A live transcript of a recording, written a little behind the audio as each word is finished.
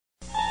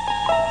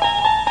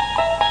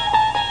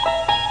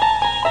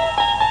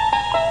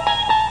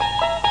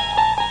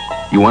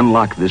You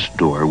unlock this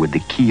door with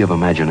the key of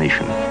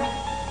imagination.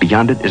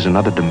 Beyond it is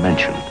another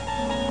dimension.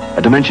 A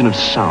dimension of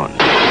sound.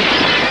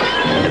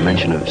 A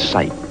dimension of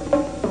sight.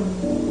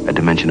 A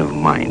dimension of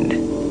mind.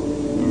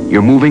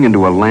 You're moving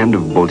into a land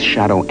of both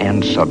shadow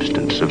and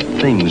substance, of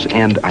things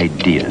and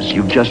ideas.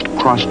 You've just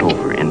crossed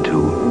over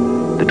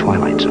into the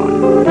Twilight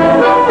Zone.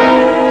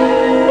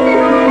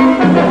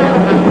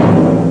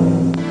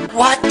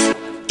 What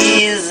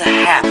is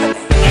happening?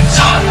 It's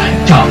all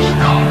I don't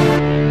know.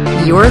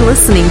 You're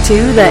listening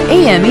to the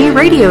AME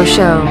Radio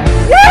Show.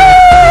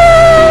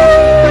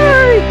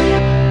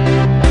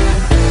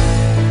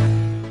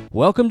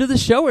 Welcome to the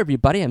show,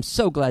 everybody. I'm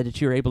so glad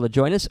that you're able to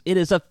join us. It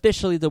is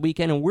officially the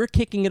weekend, and we're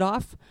kicking it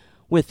off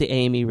with the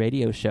AME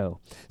Radio Show.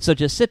 So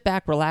just sit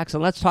back, relax,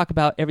 and let's talk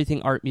about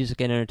everything art,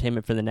 music, and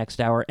entertainment for the next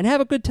hour and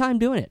have a good time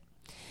doing it.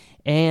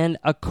 And,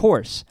 of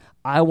course,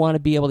 I want to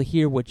be able to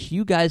hear what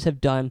you guys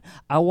have done.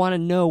 I want to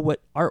know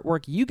what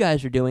artwork you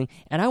guys are doing,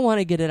 and I want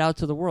to get it out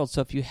to the world. So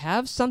if you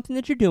have something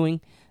that you're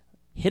doing,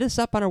 hit us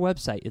up on our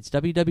website. It's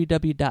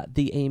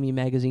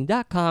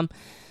www.theamemagazine.com.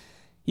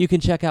 You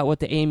can check out what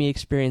the AME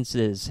experience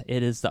is.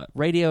 It is the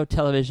radio,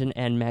 television,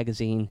 and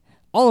magazine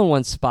all in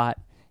one spot,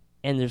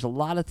 and there's a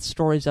lot of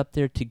stories up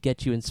there to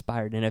get you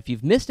inspired. And if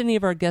you've missed any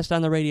of our guests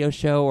on the radio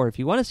show, or if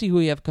you want to see who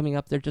we have coming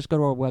up there, just go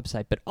to our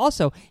website. But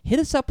also, hit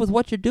us up with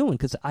what you're doing,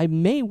 because I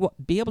may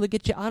be able to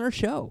get you on our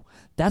show.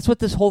 That's what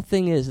this whole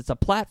thing is. It's a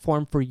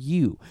platform for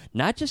you,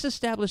 not just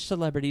established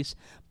celebrities,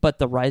 but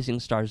the rising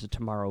stars of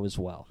tomorrow as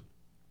well.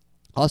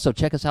 Also,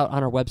 check us out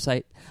on our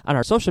website, on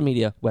our social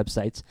media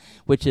websites,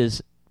 which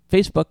is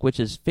Facebook, which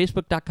is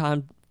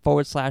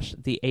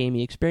facebook.com/the AME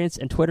Experience,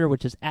 and Twitter,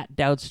 which is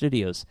 @Dowd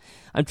Studios.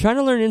 I'm trying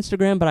to learn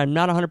Instagram, but I'm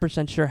not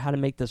 100% sure how to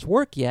make this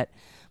work yet.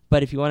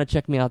 But if you want to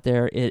check me out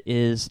there,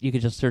 you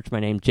can just search my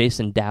name,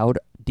 Jason Dowd,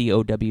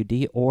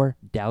 D-O-W-D, or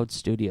Dowd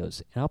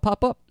Studios, and I'll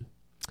pop up.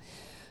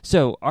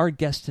 So our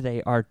guests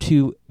today are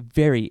two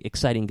very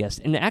exciting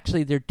guests, and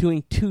actually they're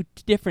doing two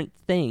different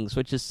things,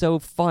 which is so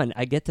fun.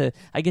 I get to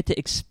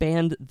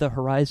expand the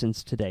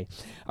horizons today.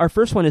 Our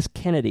first one is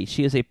Kennedi.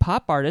 She is a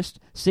pop artist,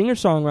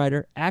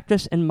 singer-songwriter,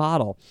 actress, and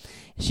model.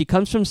 She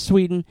comes from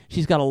Sweden.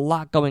 She's got a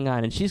lot going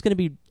on, and she's going to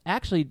be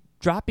actually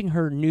dropping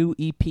her new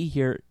EP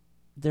here.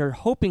 They're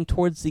hoping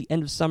towards the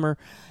end of summer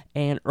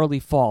and early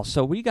fall.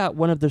 So we got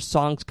one of their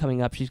songs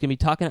coming up. She's going to be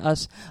talking to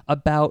us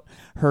about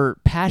her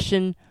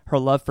passion, her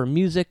love for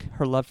music,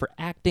 her love for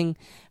acting,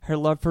 her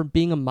love for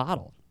being a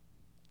model.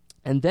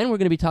 And then we're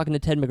going to be talking to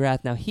Ted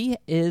McGrath. Now, he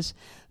is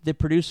the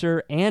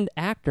producer and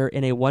actor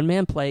in a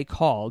one-man play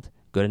called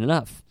Good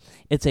Enough.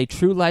 It's a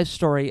true life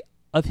story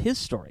of his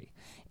story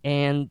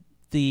and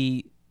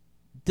the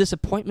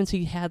disappointments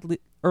he had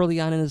early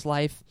on in his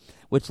life,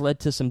 which led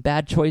to some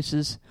bad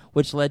choices,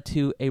 which led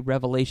to a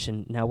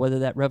revelation. Now, whether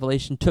that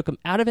revelation took him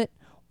out of it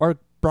or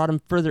brought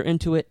him further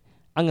into it,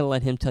 I'm going to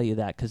let him tell you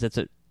that, because it's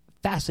a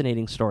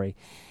fascinating story.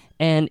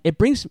 And it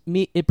brings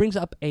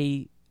up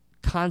a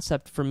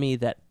concept for me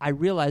that I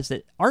realized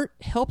that art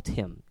helped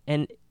him.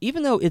 And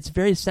even though it's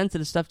very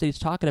sensitive stuff that he's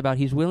talking about,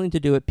 he's willing to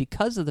do it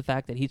because of the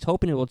fact that he's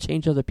hoping it will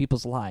change other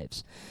people's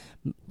lives.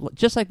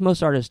 Just like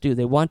most artists do,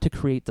 they want to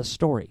create the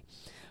story.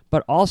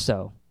 But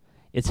also,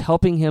 it's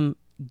helping him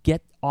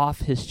get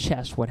off his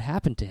chest what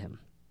happened to him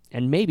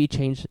and maybe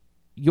change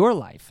your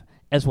life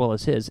as well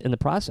as his in the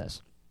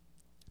process.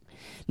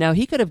 Now,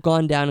 he could have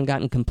gone down and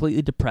gotten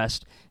completely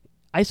depressed,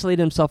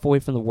 isolated himself away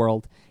from the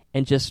world,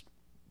 and just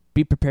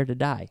be prepared to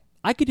die.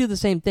 I could do the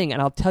same thing,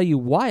 and I'll tell you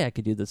why I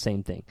could do the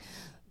same thing.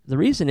 The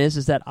reason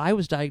is that I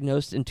was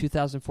diagnosed in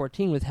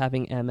 2014 with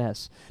having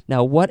MS.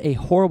 Now, what a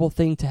horrible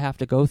thing to have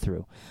to go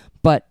through.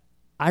 But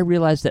I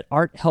realized that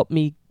art helped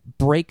me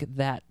break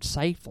that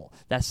cycle.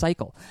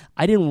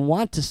 I didn't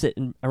want to sit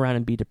around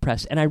and be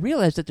depressed, and I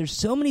realized that there's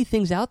so many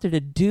things out there to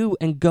do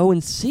and go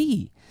and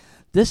see.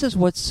 This is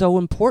what's so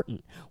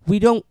important. We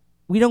don't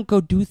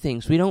go do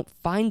things. We don't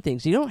find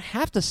things. You don't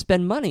have to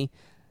spend money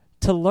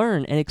to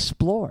learn and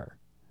explore.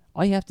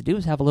 All you have to do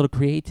is have a little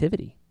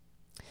creativity,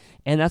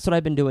 and that's what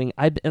I've been doing.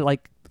 A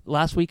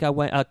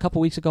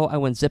couple weeks ago, I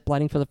went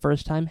ziplining for the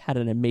first time, had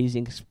an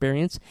amazing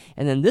experience.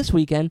 And then this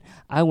weekend,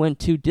 I went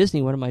to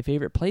Disney, one of my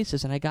favorite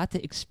places, and I got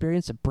to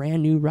experience a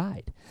brand new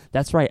ride.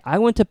 That's right, I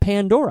went to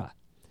Pandora.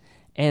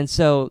 And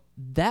so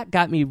that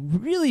got me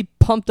really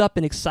pumped up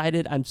and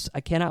excited.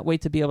 I cannot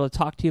wait to be able to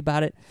talk to you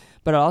about it,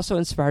 but it also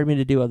inspired me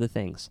to do other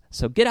things.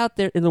 So get out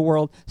there in the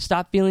world,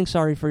 stop feeling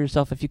sorry for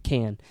yourself if you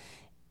can,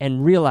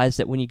 and realize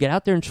that when you get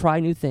out there and try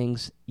new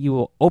things, you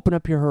will open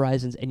up your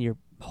horizons and your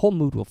whole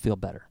mood will feel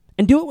better.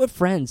 And do it with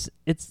friends.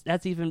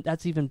 That's even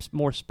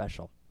more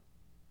special.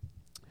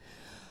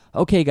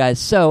 Okay, guys,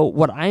 so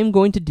what I'm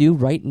going to do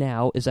right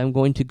now is I'm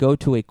going to go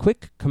to a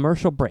quick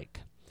commercial break.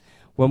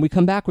 When we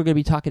come back, we're going to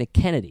be talking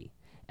to Kennedi.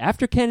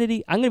 After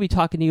Kennedi, I'm going to be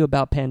talking to you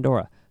about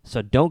Pandora.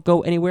 So don't go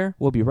anywhere.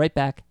 We'll be right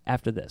back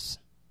after this.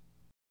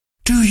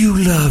 Do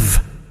you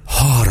love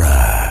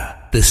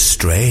horror, the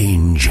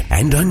strange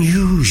and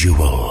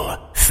unusual,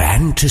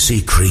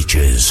 fantasy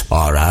creatures,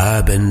 or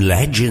urban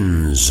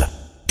legends?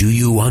 Do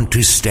you want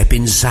to step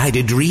inside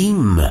a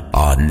dream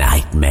or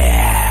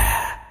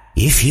nightmare?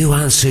 If you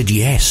answered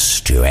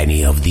yes to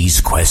any of these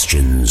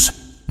questions,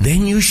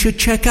 then you should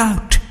check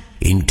out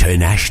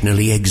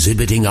internationally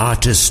exhibiting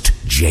artist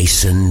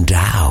Jason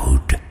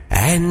Dowd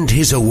and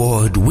his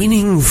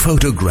award-winning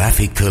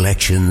photographic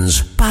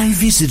collections by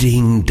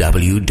visiting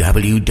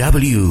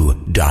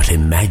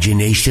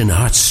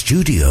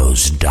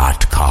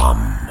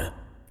www.imaginationartstudios.com.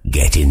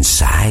 Get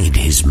inside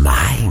his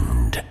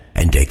mind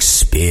and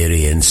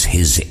experience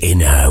his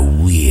inner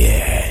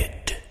weird.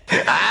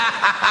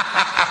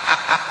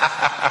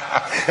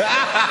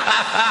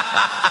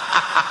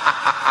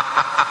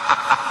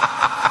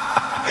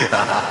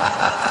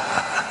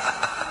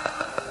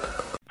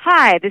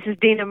 Hi, this is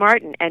Dina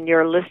Martin, and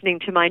you're listening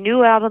to my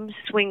new album,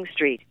 Swing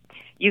Street.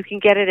 You can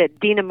get it at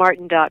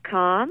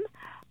dinamartin.com,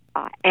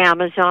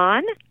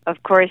 Amazon,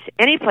 of course,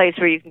 any place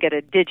where you can get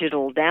a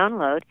digital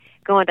download.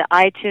 Go onto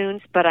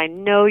iTunes, but I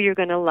know you're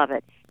going to love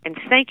it. And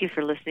thank you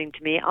for listening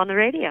to me on the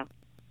radio.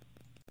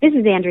 This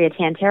is Andrea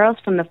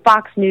Tanteros from the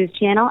Fox News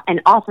Channel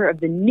and author of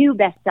the new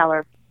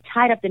bestseller,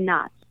 Tied Up in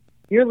Knots.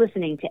 You're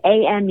listening to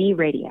AME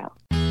Radio.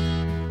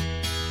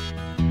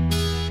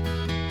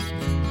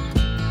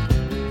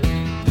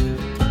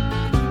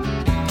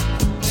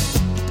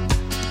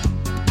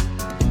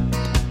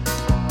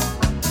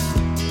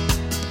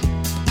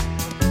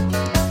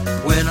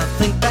 When I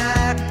think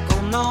back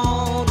on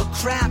all the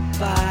crap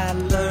I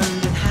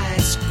learned in high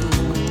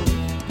school,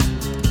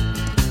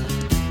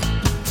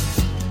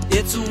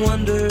 it's a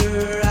wonder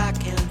I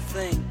can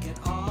think at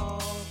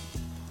all.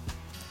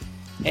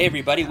 Hey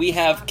everybody, we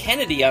have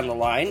Kennedi on the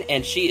line,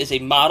 and she is a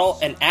model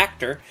and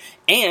actor,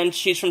 and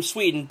she's from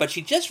Sweden, but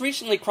she just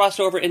recently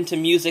crossed over into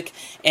music,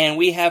 and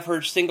we have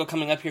her single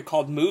coming up here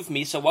called Move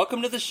Me, so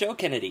welcome to the show,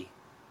 Kennedi.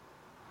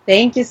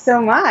 Thank you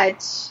so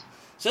much.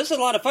 So this is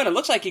a lot of fun. It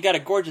looks like you got a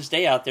gorgeous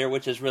day out there,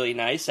 which is really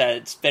nice.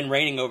 It's been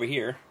raining over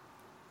here.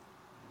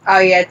 Oh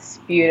yeah, it's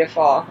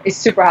beautiful. It's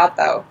super hot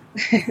though.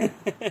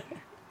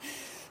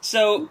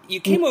 So you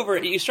came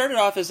over. You started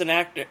off as an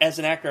actor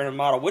and a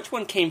model. Which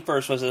one came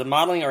first? Was it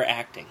modeling or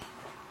acting?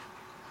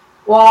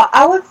 Well,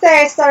 I would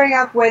say starting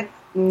off with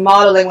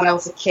modeling when I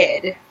was a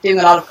kid, doing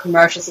a lot of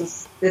commercials and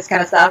this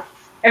kind of stuff.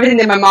 Everything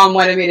that my mom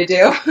wanted me to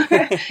do.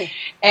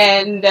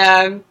 And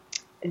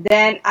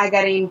then I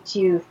got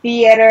into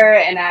theater,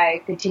 and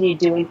I continued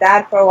doing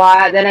that for a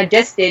while. Then I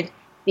just did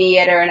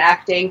theater and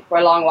acting for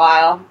a long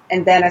while,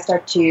 and then I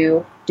started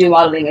to do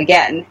modeling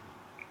again.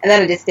 And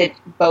then I just did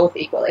both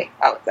equally,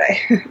 I would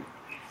say.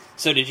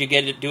 So did you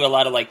get to do a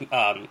lot of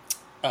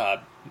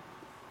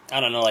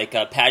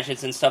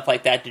pageants and stuff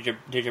like that?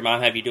 Did your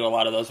mom have you do a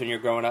lot of those when you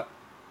were growing up?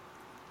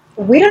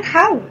 We don't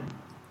have,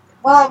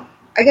 well,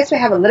 I guess we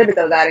have a little bit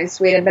of that in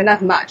Sweden, but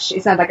not much.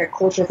 It's not like a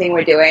cultural thing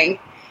we're doing.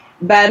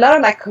 But a lot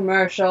of like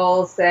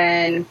commercials,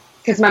 and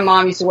because my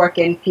mom used to work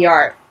in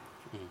PR.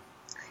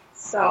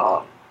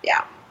 So,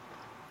 yeah.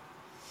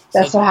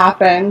 That's what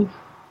happened.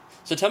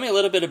 So tell me a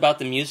little bit about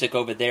the music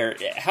over there.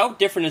 How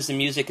different is the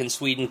music in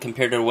Sweden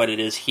compared to what it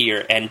is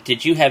here? And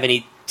did you have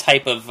any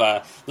type of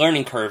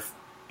learning curve,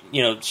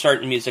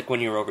 starting music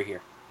when you were over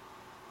here?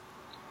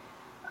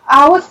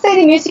 I would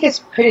say the music is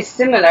pretty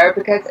similar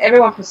because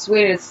everyone from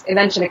Sweden is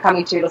eventually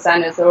coming to Los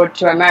Angeles or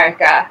to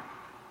America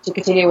to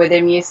continue with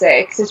their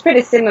music. So it's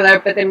pretty similar,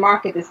 but the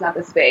market is not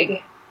as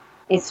big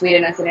in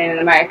Sweden as it is in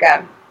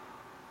America.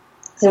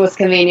 So it was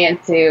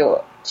convenient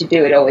to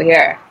do it over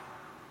here,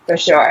 for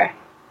sure.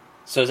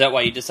 So is that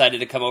why you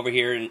decided to come over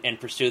here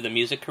and pursue the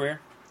music career?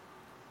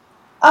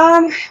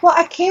 Well,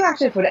 I came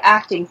actually for the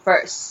acting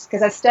first,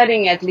 because I was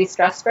studying at Lee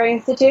Strasberg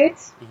Institute.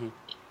 Mm-hmm. So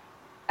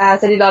I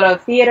did a lot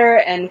of theater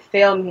and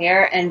film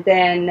here, and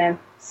then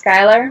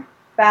Skylar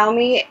found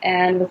me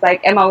and was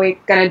like, Emma, we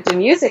going to do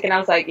music? And I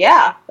was like,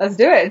 yeah, let's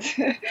do it.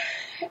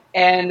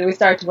 And we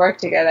started to work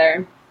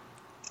together.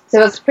 So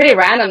it was pretty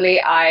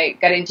randomly I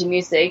got into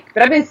music,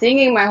 but I've been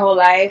singing my whole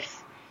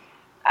life,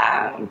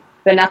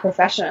 but not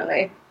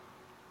professionally.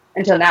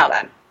 Until now,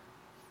 then.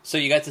 So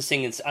you got to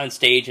sing on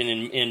stage and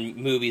in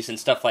movies and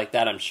stuff like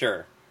that, I'm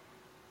sure.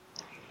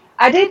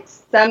 I did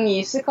some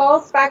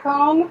musicals back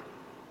home,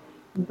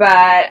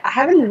 but I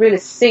haven't really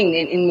sung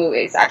in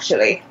movies,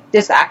 actually.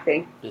 Just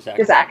acting.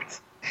 Just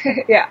act.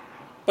 Yeah.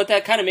 But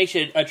that kind of makes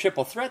you a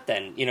triple threat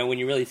then, when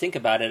you really think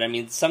about it. I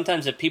mean,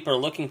 sometimes if people are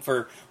looking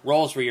for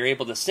roles where you're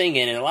able to sing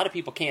in, and a lot of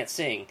people can't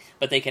sing,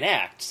 but they can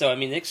act. So, I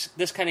mean,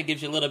 this kind of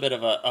gives you a little bit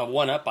of a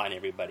one-up on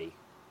everybody.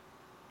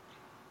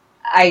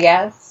 I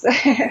guess.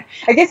 I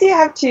guess you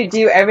have to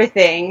do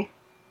everything.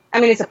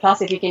 I mean, it's a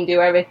plus if you can do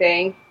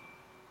everything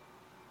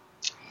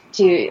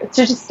to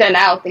just stand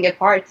out and get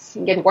parts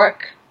and get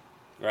work.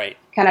 Right.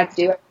 Kind of have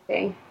to do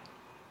everything.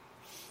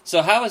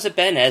 So how has it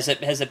been? Has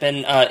it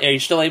been? Are you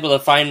still able to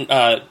find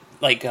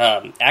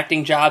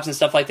acting jobs and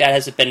stuff like that?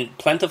 Has it been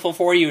plentiful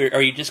for you, or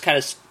are you just kind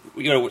of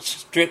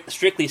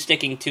strictly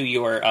sticking to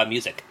your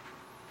music?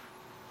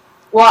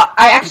 Well,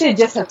 I actually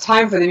just have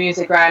time for the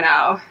music right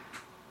now.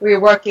 We're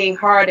working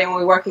hard and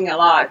we're working a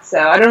lot,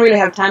 so I don't really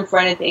have time for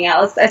anything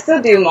else. I still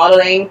do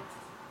modeling.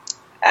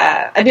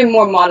 I do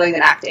more modeling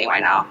than acting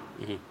right now.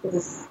 Mm-hmm.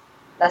 Because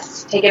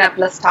that's taking up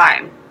less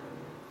time.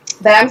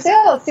 But I'm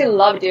still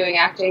love doing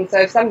acting. So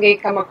if some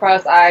gig come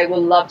across, I would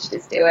love to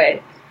just do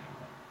it.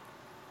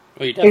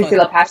 Well, It's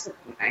still a passion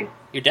of mine.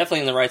 You're definitely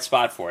in the right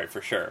spot for it,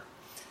 for sure.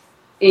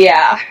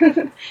 Yeah.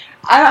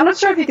 I'm not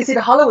sure if you can see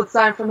the Hollywood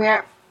sign from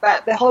here,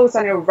 but the Hollywood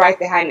sign is right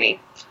behind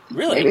me.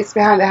 Really? Maybe it's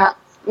behind the house.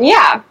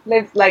 Yeah,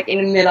 lives like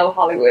in the middle of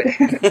Hollywood.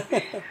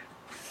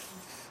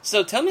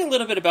 So tell me a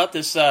little bit about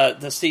this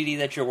the CD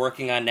that you're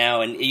working on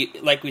now, and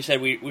like we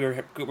said,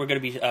 we're going to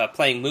be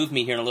playing "Move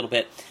Me" here in a little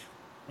bit.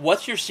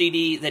 What's your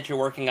CD that you're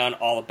working on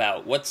all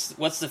about? What's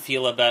the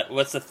feel about?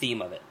 What's the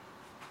theme of it?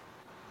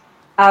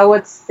 I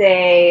would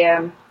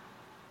say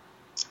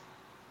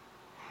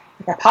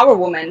like a power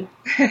woman,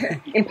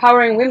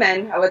 empowering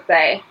women. I would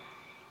say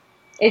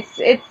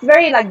it's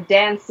very like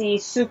dancey,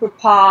 super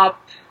pop,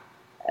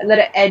 a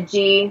little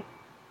edgy.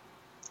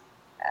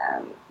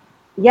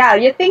 Yeah,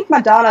 you think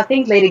Madonna,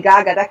 think Lady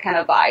Gaga, that kind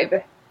of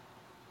vibe.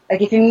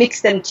 Like if you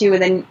mix them two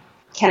and then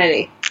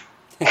Kennedi.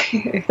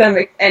 If that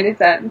makes any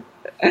sense.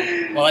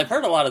 Well, I've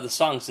heard a lot of the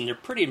songs, and they're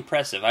pretty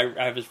impressive.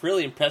 I was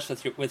really impressed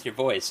with your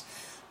voice.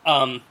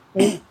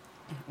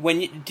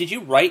 Did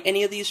you write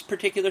any of these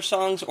particular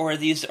songs, or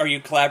are you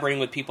collaborating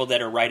with people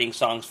that are writing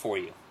songs for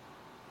you?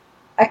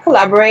 I'm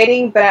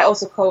collaborating, but I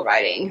also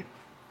co-writing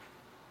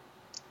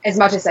as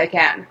much as I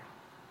can.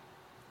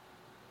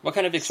 What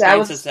kind of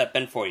experience has that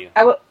been for you?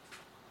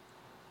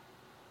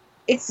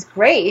 It's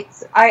great.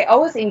 I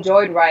always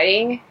enjoyed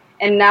writing,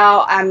 and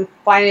now I'm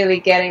finally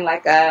getting how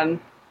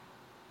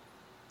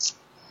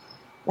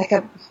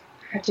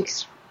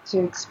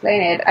to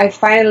explain it. I'm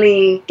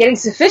finally getting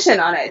sufficient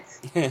on it.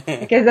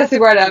 Because that's the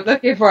word I'm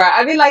looking for.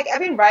 I've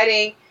been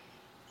writing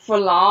for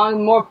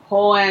long, more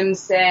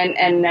poems and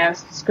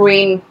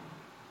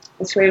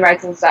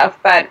screenwrites and stuff,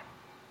 but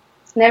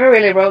never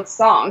really wrote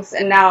songs,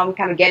 and now I'm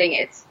kind of getting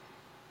it.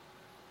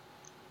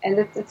 And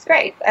it's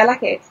great. I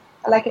like it.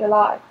 I like it a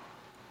lot.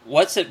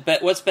 What's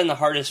been the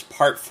hardest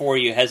part for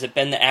you? Has it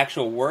been the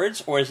actual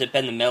words, or has it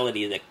been the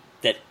melody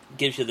that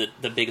gives you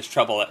the biggest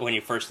trouble when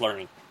you're first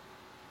learning?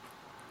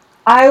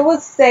 I would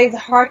say it's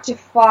hard to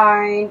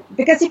find,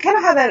 because you kind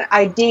of have an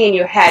idea in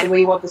your head what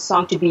you want the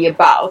song to be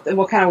about and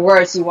what kind of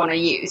words you want to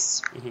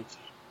use. Mm-hmm.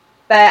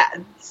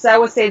 So I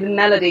would say the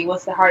melody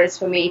was the hardest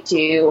for me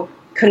to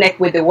connect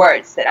with the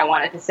words that I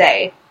wanted to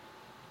say.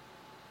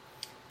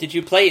 Did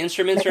you play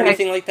instruments or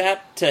anything like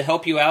that to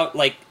help you out,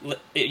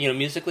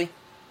 musically?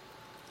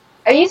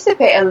 I used to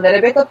play a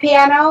little bit of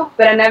piano,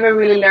 but I never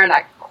really learned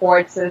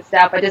chords and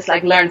stuff. I just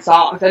learned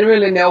songs. I didn't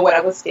really know what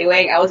I was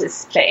doing. I was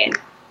just playing.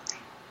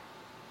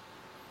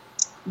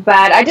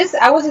 But I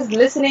was just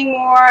listening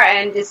more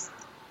and just,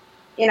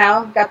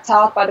 got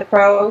taught by the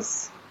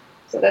pros.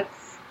 So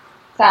that's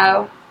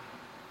how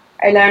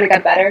I learned and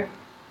got better.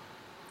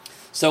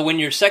 So when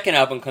your second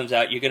album comes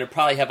out, you're going to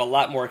probably have a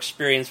lot more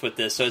experience with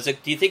this. So do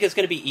you think it's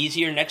going to be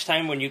easier next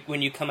time when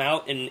you come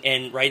out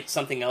and write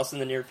something else in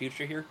the near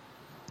future here?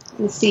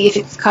 Let's see if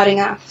it's cutting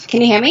off. Can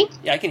you hear me?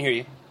 Yeah, I can hear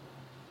you.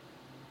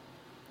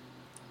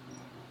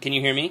 Can you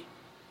hear me?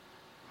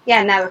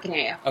 Yeah, now I can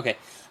hear you. Okay.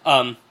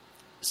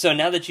 So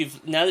now that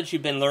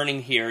you've been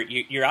learning here,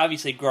 you're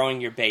obviously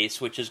growing your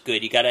base, which is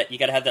good. You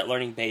gotta have that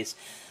learning base.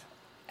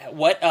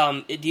 What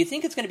do you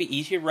think it's going to be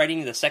easier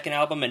writing the second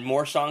album and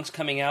more songs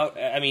coming out?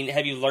 I mean,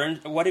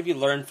 what have you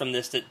learned from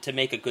this to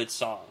make a good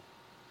song?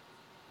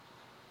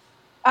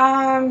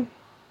 I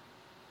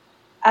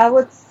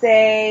would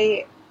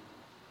say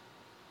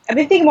I've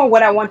been thinking about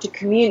what I want to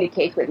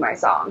communicate with my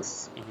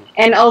songs. Mm-hmm.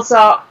 And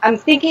also I'm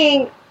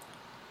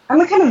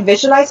a kind of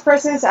visualized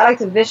person, so I like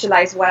to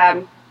visualize what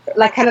I'm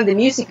kind of the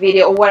music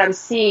video or what I'm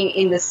seeing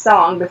in the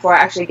song before I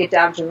actually get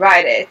down to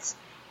write it.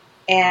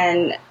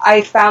 And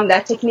I found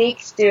that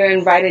technique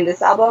during writing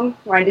this album,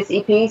 writing this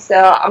EP. So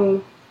I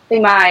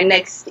think my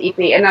next EP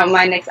and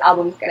my next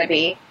album is going to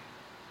be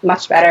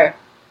much better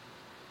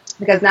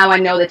because now I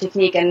know the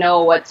technique and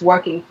know what's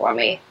working for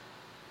me.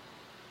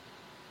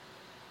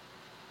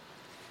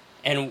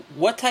 And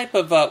what type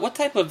of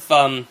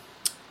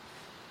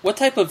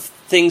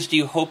things do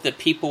you hope that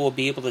people will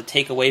be able to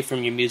take away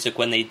from your music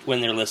when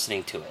they're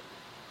listening to it?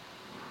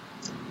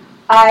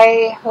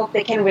 I hope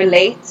they can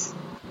relate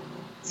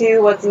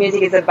to what the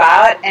music is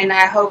about, and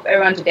I hope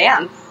everyone to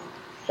dance.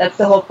 That's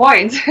the whole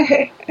point.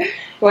 I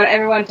want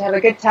everyone to have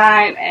a good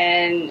time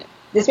and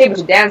just be able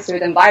to dance to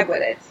it and vibe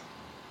with it.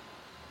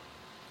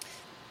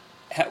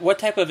 What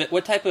type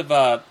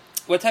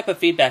of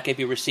feedback have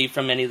you received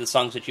from any of the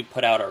songs that you've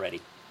put out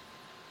already?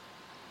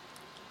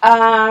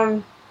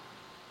 I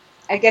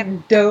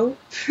get dope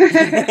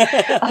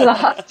a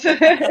lot.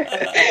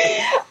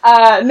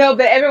 No,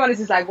 but everyone is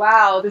just like,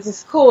 wow, this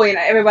is cool.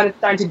 Everyone is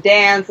starting to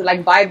dance and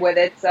vibe with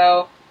it.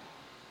 So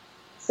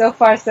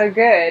far, so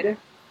good.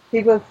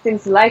 People seem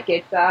to like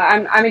it. So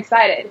I'm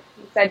excited.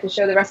 Excited to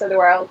show the rest of the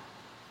world.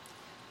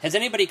 Has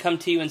anybody come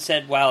to you and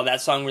said, wow,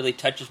 that song really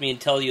touches me,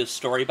 and tell you a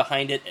story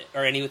behind it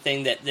or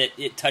anything that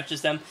it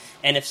touches them?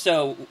 And if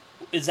so,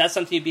 is that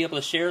something you'd be able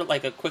to share,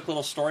 like a quick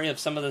little story of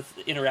some of the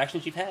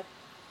interactions you've had?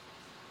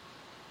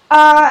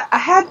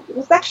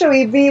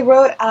 We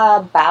wrote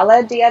a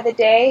ballad the other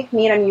day,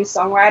 me and a new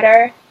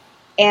songwriter,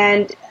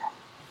 and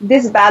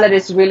this ballad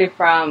is really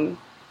from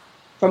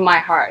my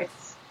heart.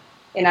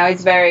 You know,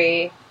 it's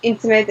very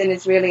intimate and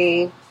it's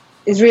really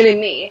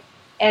me.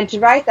 And to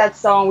write that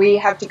song, we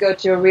have to go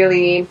to a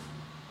really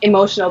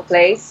emotional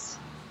place.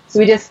 So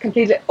we just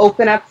completely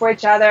open up for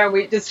each other.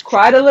 We just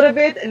cried a little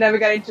bit, and then we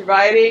got into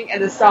writing,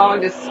 and the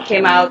song just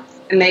came out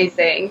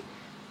amazing.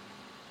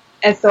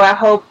 And so I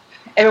hope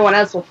everyone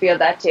else will feel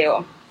that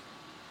too.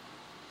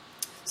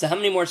 So how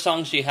many more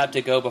songs do you have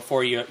to go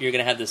before you're going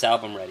to have this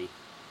album ready?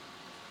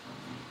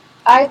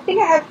 I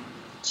think I have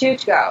 2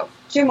 to go.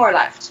 2 more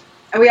left.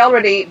 And we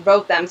already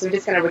wrote them, so we're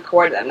just going to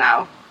record them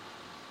now.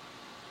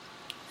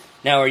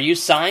 Now, are you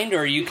signed, or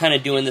are you kind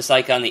of doing this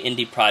like on the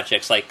indie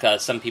projects like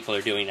some people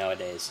are doing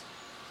nowadays?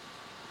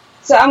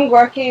 So I'm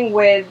working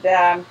with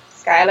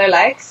Skylar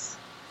Likes,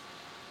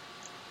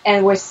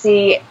 and we'll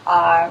see,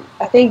 I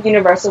think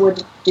Universal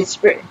would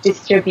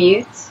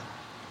distribute,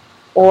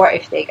 or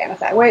if they're going to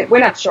sign. We're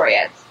not sure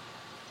yet.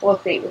 We'll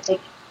see. We'll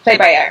take play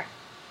by ear.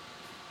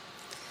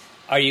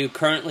 Are you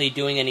currently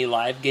doing any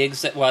live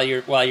gigs while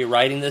you're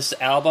writing this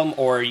album,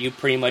 or are you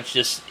pretty much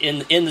just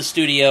in the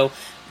studio,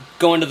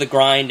 going to the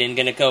grind and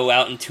going to go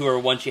out and tour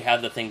once you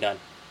have the thing done?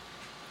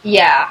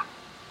 Yeah,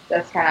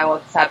 that's kind of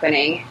what's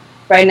happening.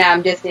 Right now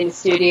I'm just in the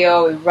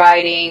studio, we're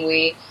writing,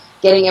 we're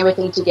getting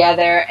everything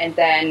together, and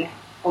then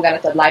I'm going to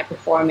start live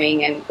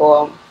performing and go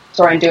on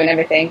tour and doing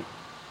everything.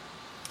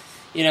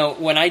 You know,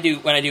 when I do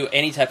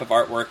any type of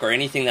artwork or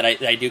anything that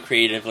I do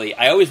creatively,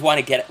 I always want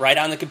to get it right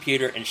on the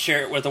computer and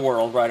share it with the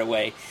world right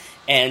away.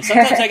 And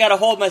sometimes I got to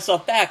hold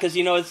myself back because,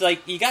 you know, it's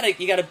like you got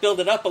to build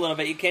it up a little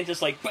bit. You can't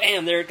just like,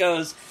 bam, there it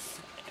goes.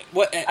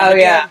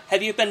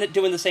 Have you been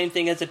doing the same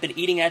thing? Has it been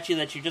eating at you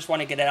that you just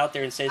want to get it out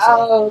there and say something?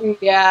 Oh,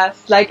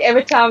 yes. Like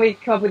every time we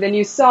come up with a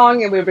new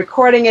song and we're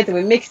recording it and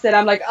we mix it,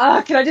 I'm like,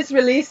 can I just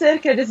release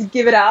it? Can I just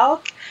give it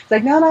out? It's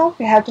like, no,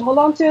 you have to hold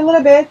on to it a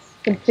little bit.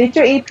 Complete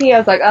your EP. I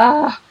was like,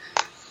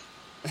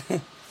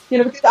 you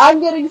know, because I'm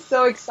getting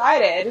so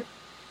excited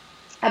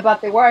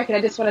about the work and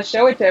I just want to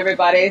show it to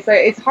everybody. So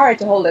it's hard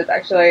to hold it,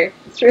 actually.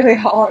 It's really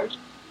hard.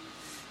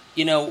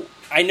 You know,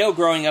 I know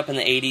growing up in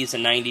the 80s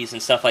and 90s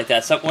and stuff like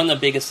that, one of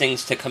the biggest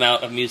things to come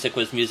out of music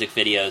was music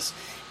videos.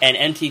 And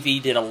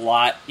MTV did a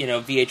lot, you know,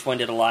 VH1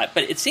 did a lot.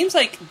 But it seems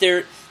like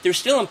they're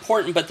still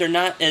important, but they're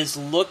not as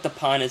looked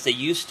upon as they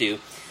used to.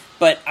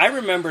 But I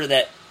remember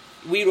that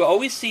we would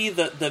always see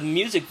the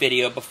music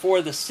video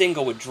before the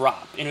single would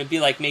drop. And it would be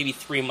like maybe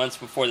 3 months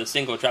before the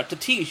single would drop to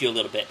tease you a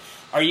little bit.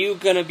 Are you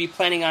going to be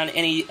planning on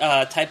any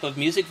type of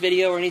music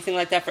video or anything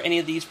like that for any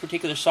of these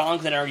particular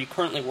songs? And are you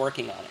currently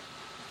working on it?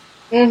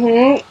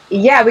 Mm-hmm.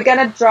 Yeah, we're going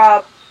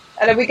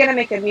to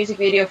make a music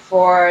video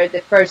for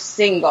the first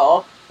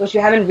single, which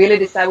we haven't really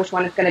decided which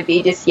one it's going to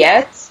be just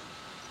yet.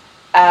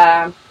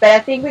 But I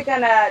think we're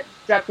going to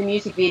drop the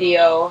music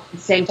video at the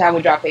same time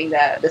we're dropping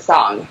the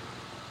song.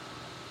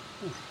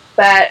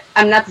 But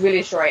I'm not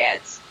really sure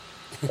yet.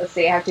 Let's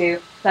see, I have to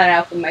plan it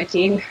out with my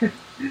team.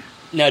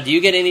 Now, do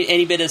you get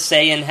any bit of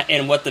say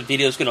in what the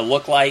video is going to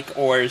look like,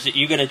 or is it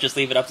you going to just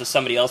leave it up to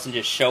somebody else and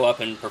just show up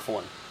and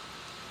perform?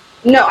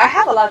 No, I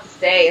have a lot to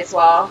say as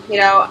well. You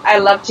know, I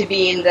love to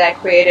be in the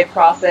creative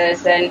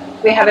process, and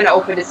we have an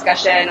open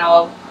discussion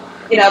of,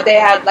 you know, they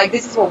had like,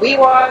 this is what we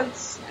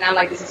want, and I'm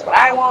like, this is what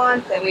I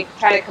want, and we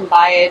try to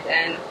combine it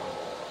and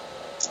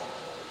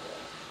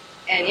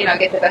you know,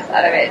 get the best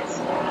out of it.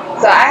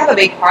 So I have a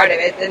big part of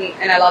it,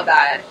 and I love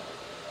that.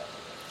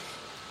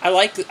 I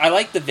like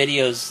the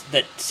videos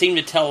that seem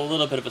to tell a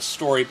little bit of a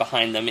story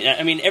behind them.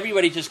 I mean,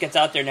 everybody just gets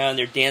out there now and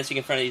they're dancing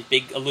in front of these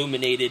big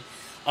illuminated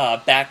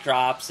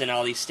backdrops and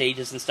all these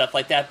stages and stuff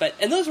like that.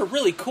 And those are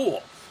really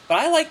cool. But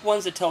I like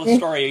ones that tell a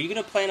story. Are you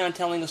going to plan on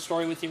telling a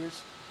story with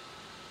yours?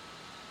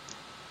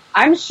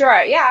 I'm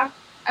sure, yeah.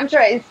 I'm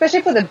sure,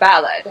 especially for the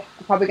ballad.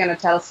 I'm probably going to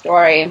tell a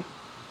story.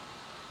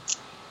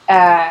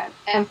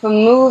 And for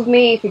Move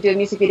Me, if we do a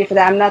music video for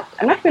that, I'm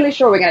not really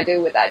sure what we're going to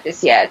do with that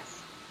just yet.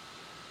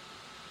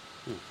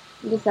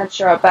 I'm just not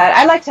sure, but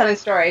I like telling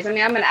stories. I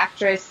mean, I'm an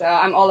actress, so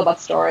I'm all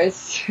about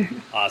stories.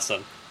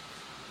 Awesome.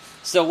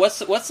 So what's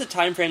the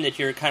time frame that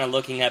you're kind of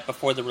looking at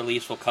before the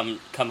release will come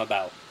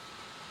about?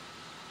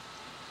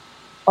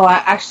 Oh,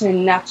 I'm actually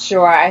not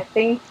sure. I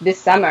think this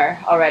summer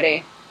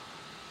already.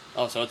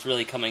 Oh, so it's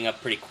really coming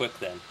up pretty quick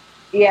then.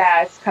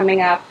 Yeah, it's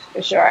coming up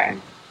for sure.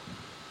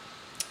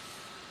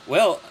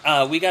 Well,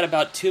 we got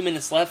about 2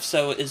 minutes left,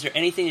 so is there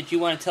anything that you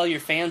want to tell your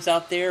fans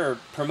out there or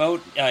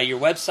promote your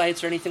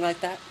websites or anything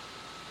like that?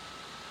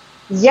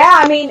 Yeah,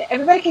 I mean,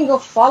 everybody can go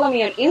follow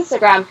me on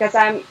Instagram because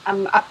I'm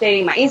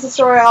updating my Insta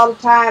story all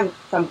the time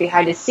from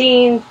behind the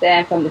scenes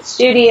and from the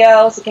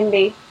studio, so it can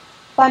be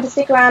fun to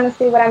stick around and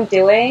see what I'm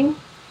doing.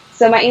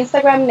 So my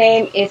Instagram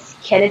name is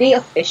Kennedi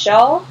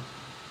Official.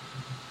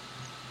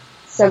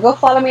 So go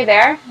follow me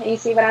there and you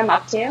see what I'm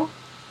up to.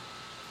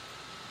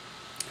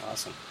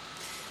 Awesome.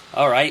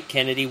 All right,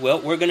 Kennedi.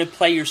 Well, we're going to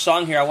play your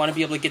song here. I want to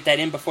be able to get that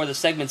in before the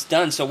segment's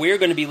done. So we're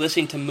going to be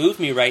listening to Move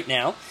Me right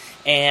now.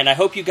 And I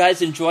hope you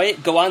guys enjoy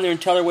it. Go on there and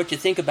tell her what you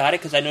think about it,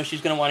 because I know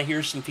she's going to want to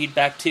hear some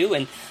feedback too.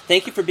 And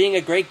thank you for being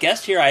a great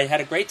guest here. I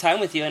had a great time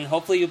with you, and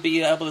hopefully you'll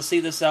be able to see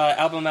this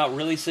album out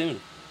really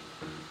soon.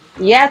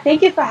 Yeah,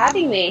 thank you for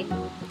having me.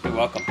 You're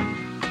welcome.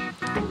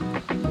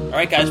 All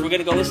right, guys, we're going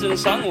to go listen to the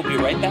song. We'll be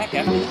right back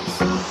after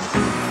this.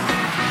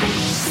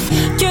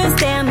 You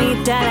tell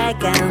me that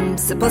like I'm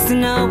supposed to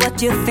know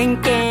what you're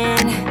thinking.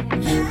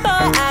 Boy,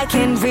 I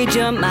can read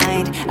your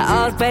mind.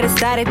 I already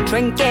started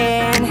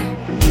drinking.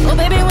 Oh,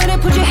 baby, when you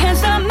put your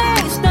hands on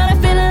me,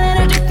 started feeling in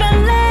a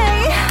different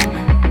way.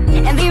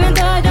 And even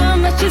though I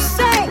don't know what you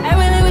say, I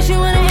really wish you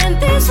wouldn't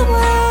end this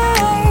way.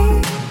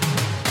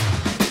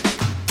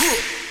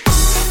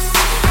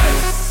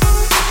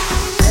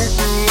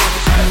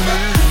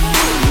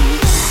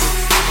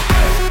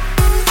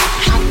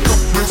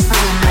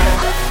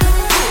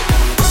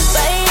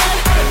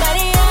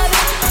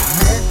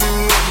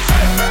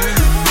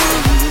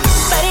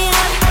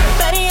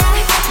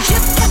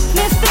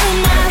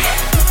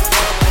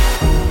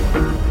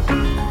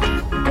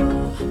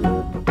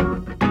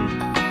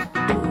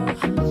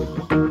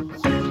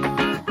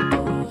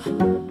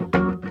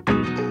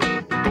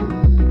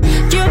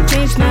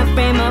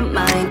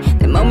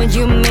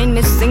 You made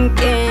me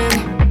sinking.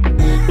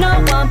 No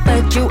one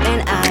but you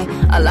and I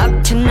are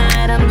locked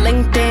tonight, I'm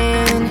linked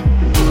in.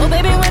 Oh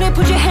baby, when you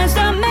put your hands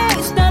on me,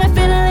 started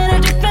feeling in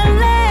a different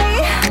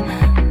way.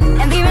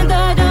 And even though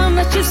I don't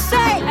know what you say,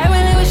 I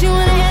really wish you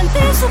wouldn't end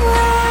this way.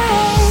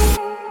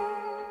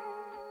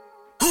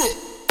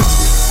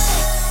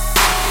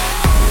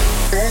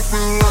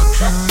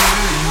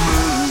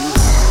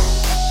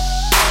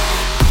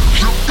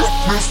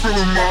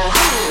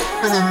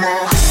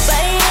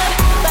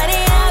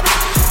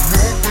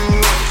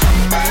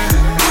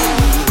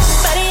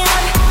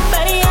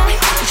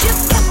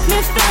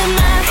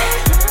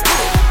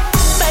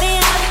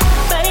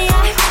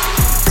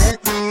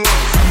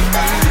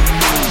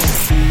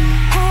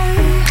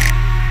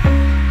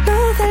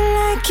 Open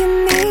like you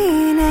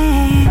need me.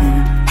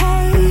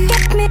 You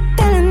got me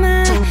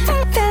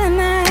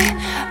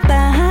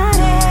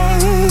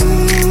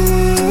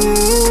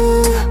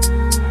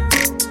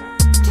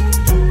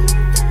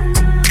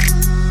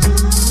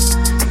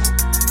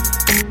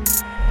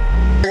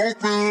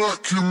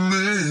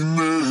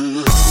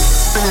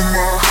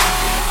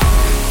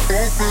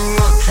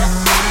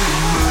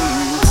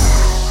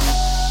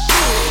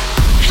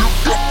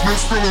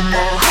feeling my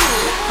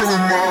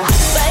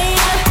body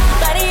up,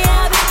 body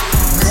up.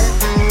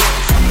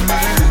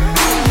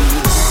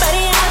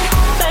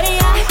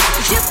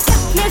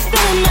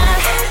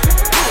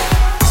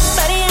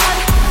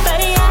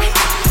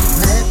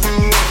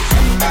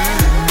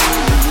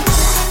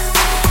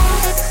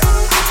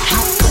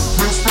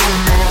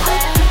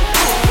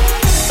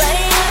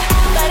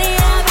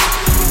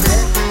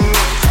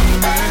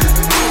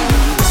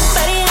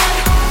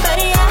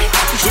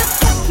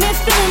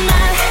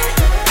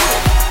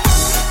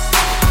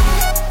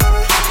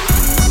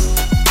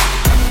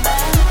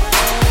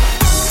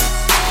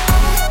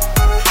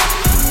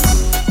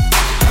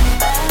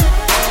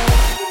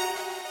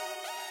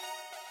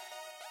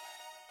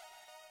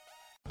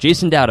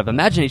 Jason Dowd of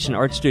Imagination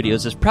Art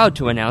Studios is proud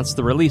to announce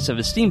the release of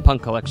his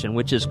steampunk collection,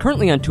 which is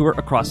currently on tour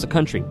across the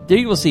country. There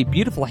you will see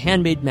beautiful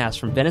handmade masks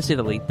from Venice,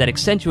 Italy that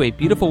accentuate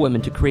beautiful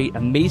women to create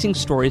amazing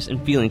stories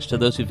and feelings to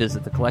those who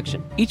visit the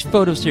collection. Each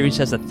photo series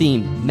has a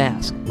theme,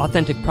 mask,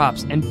 authentic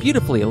props, and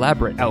beautifully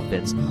elaborate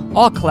outfits,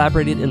 all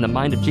collaborated in the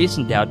mind of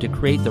Jason Dowd to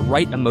create the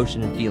right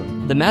emotion and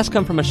feeling. The masks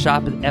come from a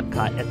shop at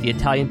Epcot at the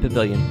Italian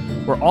Pavilion,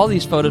 where all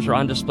these photos are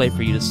on display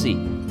for you to see.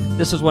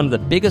 This is one of the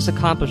biggest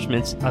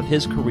accomplishments of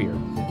his career,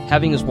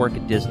 having his work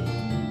at Disney.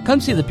 Come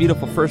see the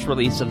beautiful first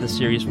release of the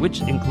series, which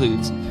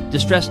includes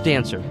Distressed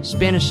Dancer,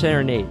 Spanish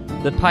Serenade,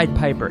 The Pied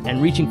Piper,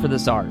 and Reaching for the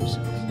Czars.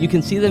 You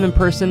can see them in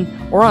person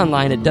or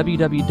online at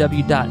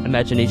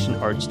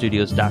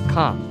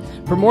www.imaginationartstudios.com.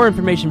 For more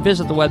information,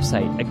 visit the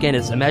website. Again,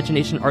 it's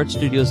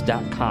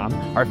imaginationartstudios.com.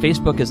 Our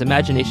Facebook is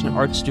Imagination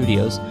Art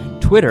Studios,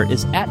 Twitter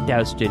is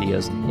 @Dowd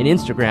Studios, and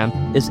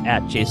Instagram is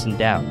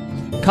 @JasonDowd.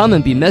 Come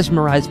and be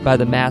mesmerized by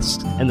the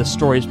masks and the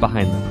stories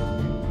behind them.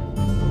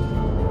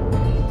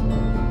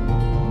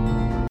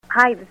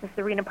 Hi, this is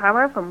Serena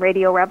Palmer from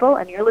Radio Rebel,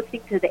 and you're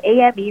listening to the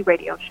AME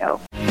Radio Show.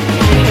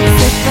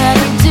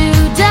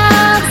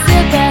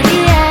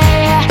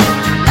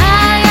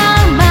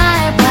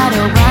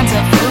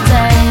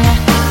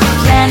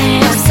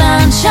 Plenty of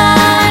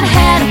sunshine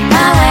heading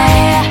my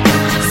way.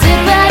 Sit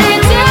ready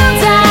to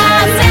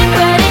dance, sit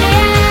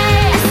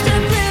ready. It's the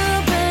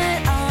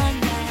bluebird on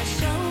my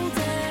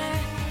shoulder.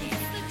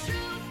 It's the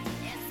truth,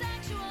 it's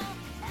actual,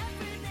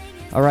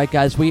 everything is... All right,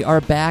 guys, we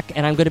are back,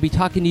 and I'm going to be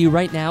talking to you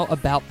right now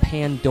about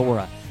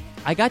Pandora.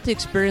 I got to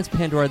experience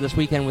Pandora this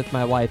weekend with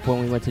my wife when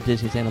we went to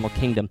Disney's Animal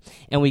Kingdom,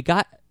 and we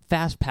got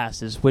fast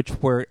passes, which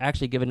were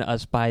actually given to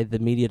us by the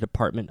media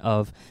department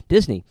of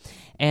Disney.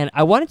 And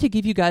I wanted to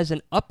give you guys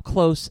an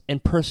up-close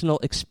and personal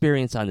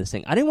experience on this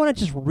thing. I didn't want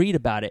to just read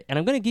about it, and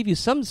I'm going to give you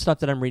some stuff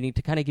that I'm reading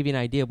to kind of give you an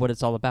idea of what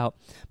it's all about,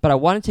 but I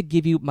wanted to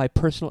give you my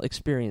personal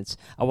experience.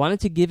 I wanted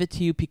to give it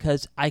to you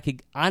because I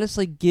could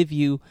honestly give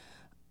you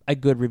a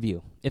good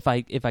review if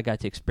I got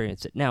to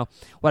experience it. Now,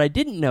 what I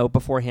didn't know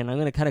beforehand, I'm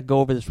going to kind of go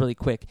over this really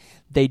quick.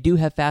 They do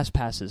have fast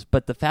passes,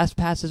 but the fast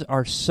passes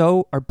are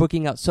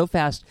booking out so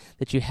fast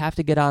that you have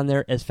to get on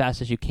there as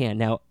fast as you can.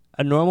 Now,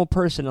 a normal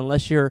person,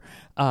 unless you're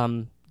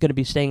going to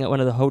be staying at one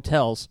of the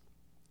hotels,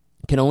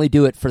 can only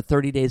do it for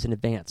 30 days in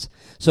advance.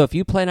 So if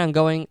you plan on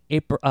going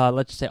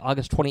let's say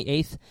August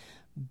 28th,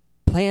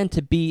 plan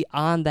to be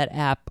on that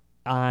app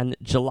on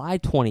July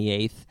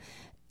 28th,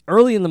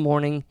 early in the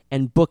morning,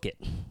 and book it,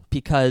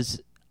 because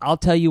I'll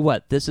tell you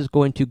what, this is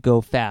going to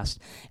go fast.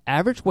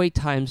 Average wait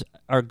times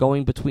are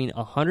going between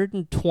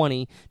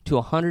 120 to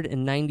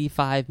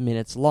 195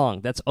 minutes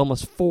long. That's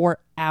almost 4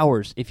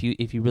 hours if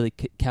you really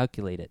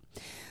calculate it.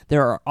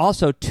 There are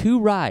also 2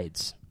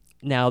 rides.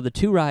 Now, the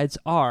 2 rides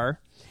are,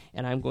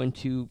 and I'm going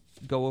to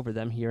go over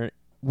them here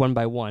one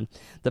by one.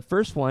 The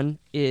first one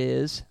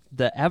is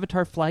the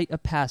Avatar Flight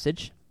of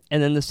Passage,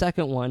 and then the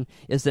second one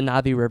is the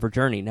Navi River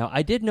Journey. Now,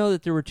 I did know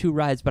that there were 2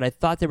 rides, but I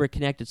thought they were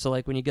connected. So,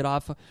 like when you got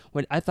off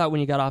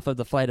of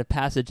the Flight of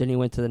Passage and you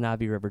went to the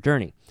Navi River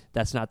Journey,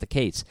 that's not the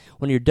case.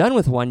 When you're done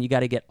with one, you got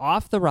to get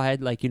off the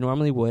ride like you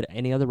normally would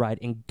any other ride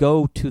and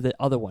go to the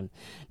other one.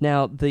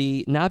 Now,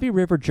 the Navi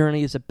River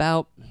Journey is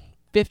about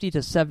 50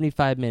 to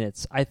 75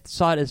 minutes. I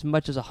saw it as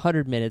much as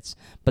 100 minutes,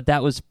 but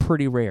that was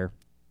pretty rare.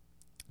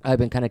 I've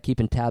been kind of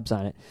keeping tabs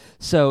on it.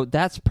 So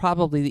that's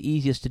probably the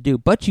easiest to do.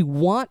 But you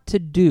want to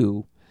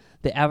do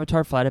the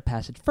Avatar Flight of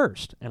Passage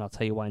first, and I'll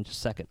tell you why in just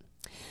a second.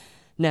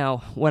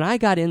 Now, when I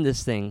got in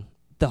this thing,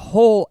 the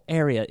whole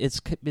area, it's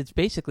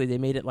basically, they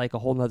made it like a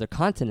whole other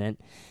continent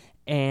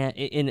and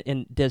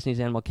in Disney's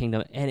Animal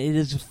Kingdom, and it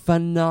is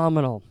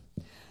phenomenal.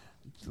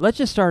 Let's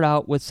just start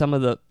out with some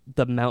of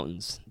the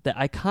mountains. The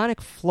iconic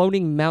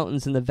floating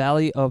mountains in the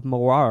Valley of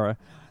Moara,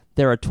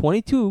 there are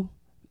 22,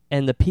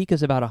 and the peak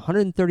is about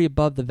 130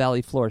 above the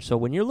valley floor. So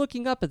when you're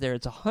looking up at there,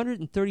 it's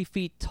 130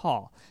 feet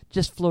tall,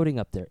 just floating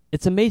up there.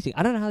 It's amazing.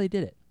 I don't know how they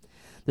did it.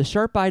 The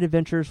sharp-eyed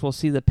adventurers will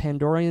see the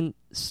Pandorian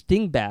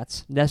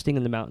stingbats nesting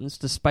in the mountains.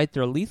 Despite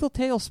their lethal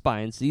tail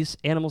spines, these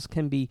animals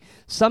can be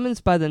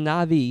summoned by the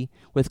Navi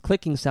with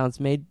clicking sounds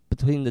made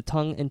between the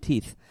tongue and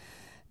teeth.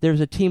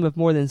 There's a team of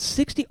more than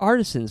 60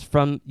 artisans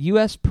from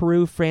U.S.,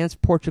 Peru, France,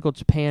 Portugal,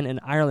 Japan,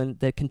 and Ireland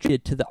that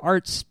contributed to the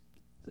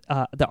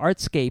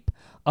artscape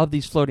of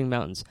these floating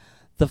mountains.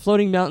 The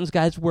floating mountains,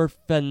 guys, were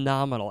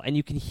phenomenal, and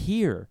you can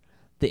hear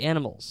the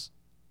animals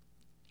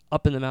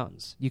up in the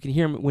mountains. You can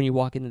hear them when you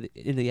walk into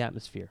the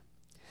atmosphere.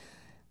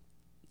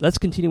 Let's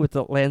continue with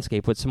the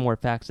landscape with some more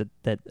facts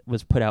that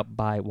was put out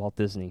by Walt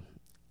Disney.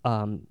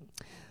 And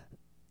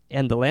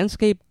the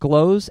landscape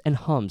glows and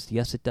hums.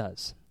 Yes, it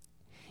does.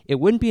 It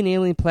wouldn't be an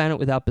alien planet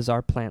without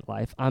bizarre plant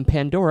life. On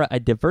Pandora, a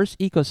diverse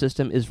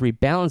ecosystem is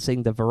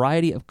rebalancing the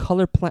variety of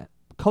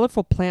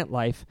colorful plant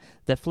life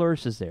that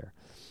flourishes there.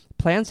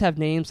 Plants have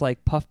names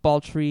like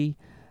puffball tree,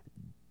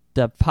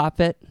 the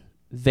poppet,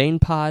 vein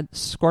pod,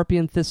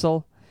 scorpion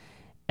thistle,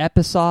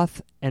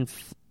 episoth, and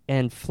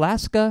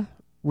Flasca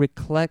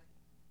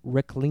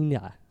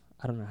reclina.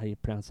 I don't know how you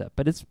pronounce that,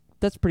 but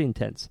that's pretty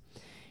intense.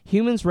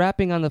 Humans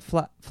rapping on the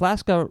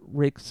Flasca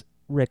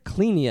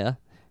reclinia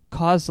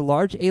caused the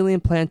large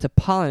alien plant to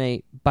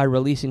pollinate by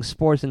releasing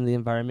spores into the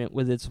environment,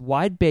 with its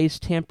wide base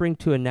tampering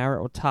to a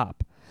narrow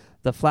top.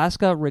 The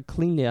Flasca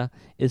reclinia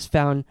is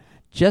found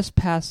just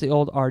past the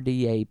old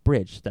RDA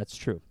bridge. That's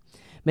true.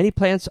 Many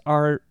plants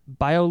are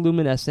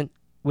bioluminescent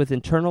with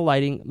internal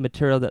lighting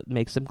material that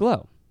makes them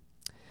glow.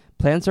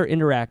 Plants are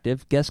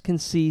interactive. Guests can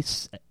see,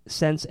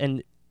 sense,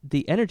 and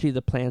the energy of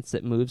the plants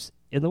that moves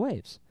in the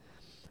waves.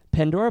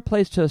 Pandora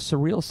plays to a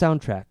surreal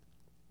soundtrack,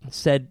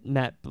 said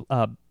Matt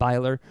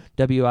Byler,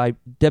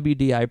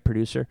 WDI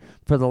producer.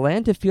 For the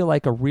land to feel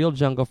like a real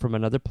jungle from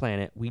another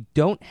planet, we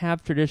don't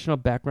have traditional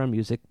background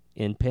music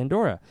in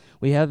Pandora.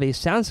 We have a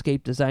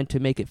soundscape designed to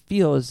make it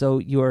feel as though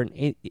you are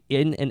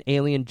in an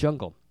alien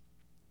jungle.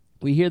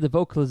 We hear the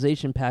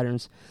vocalization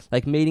patterns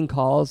like mating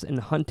calls and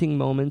hunting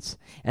moments,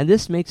 and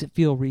this makes it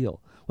feel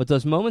real. With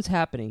those moments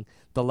happening,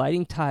 the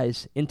lighting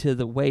ties into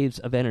the waves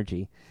of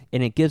energy,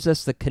 and it gives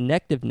us the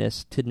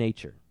connectiveness to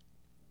nature.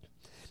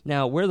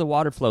 Now, where the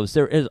water flows,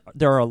 there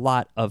are a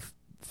lot of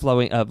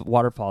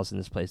waterfalls in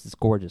this place. It's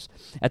gorgeous.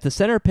 At the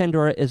center of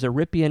Pandora is a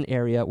Riparian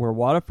area where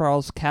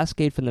waterfalls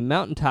cascade from the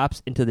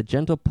mountaintops into the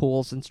gentle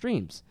pools and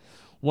streams.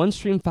 One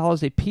stream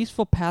follows a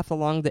peaceful path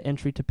along the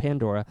entry to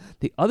Pandora.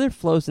 The other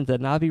flows into the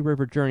Navi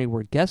River Journey,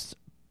 where guests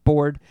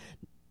board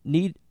and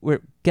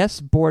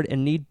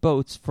need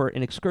boats for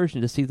an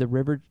excursion to see the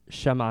river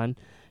shaman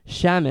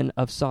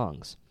of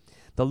songs.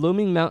 The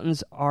looming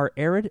mountains are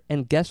arid,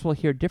 and guests will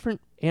hear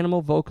different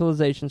animal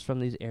vocalizations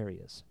from these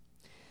areas.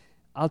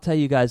 I'll tell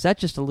you guys,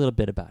 that's just a little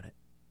bit about it.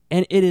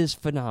 And it is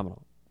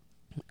phenomenal.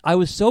 I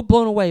was so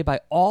blown away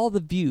by all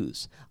the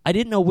views. I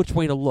didn't know which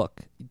way to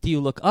look. Do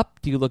you look up?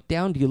 Do you look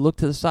down? Do you look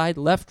to the side,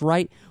 left,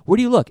 right? Where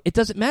do you look? It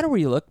doesn't matter where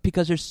you look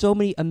because there's so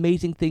many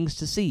amazing things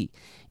to see.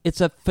 It's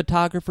a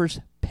photographer's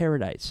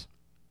paradise.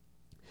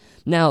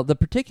 Now, the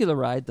particular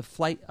ride, the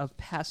Flight of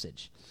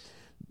Passage,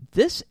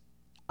 this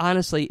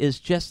honestly is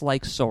just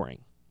like soaring,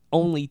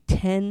 only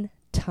 10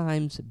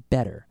 times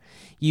better.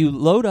 You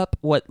load up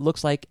what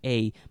looks like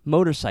a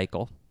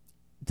motorcycle.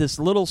 This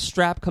little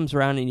strap comes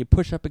around and you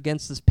push up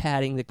against this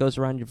padding that goes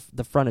around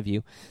the front of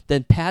you.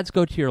 Then pads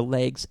go to your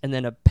legs, and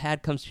then a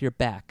pad comes to your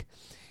back.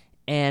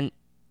 And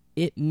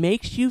it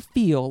makes you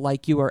feel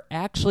like you are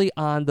actually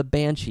on the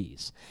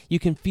Banshees. You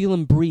can feel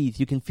them breathe.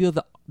 You can feel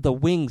the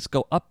wings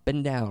go up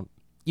and down.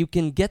 You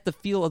can get the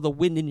feel of the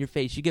wind in your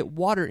face. You get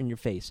water in your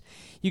face.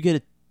 You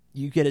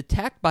get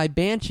attacked by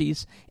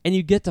Banshees, and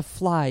you get to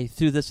fly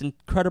through this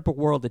incredible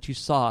world that you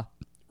saw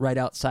right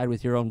outside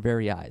with your own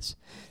very eyes.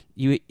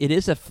 It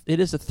is a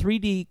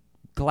 3D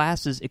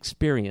glasses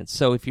experience.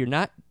 So if you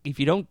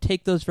don't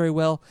take those very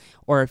well,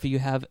 or if you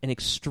have an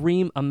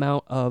extreme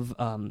amount of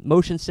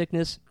motion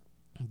sickness,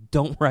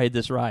 don't ride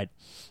this ride.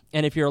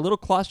 And if you're a little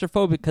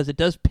claustrophobic, because it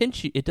does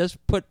pinch you, it does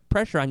put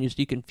pressure on you so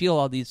you can feel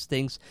all these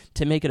things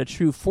to make it a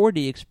true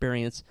 4D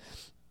experience,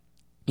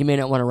 you may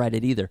not want to ride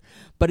it either.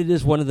 But it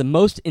is one of the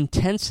most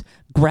intense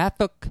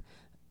graphic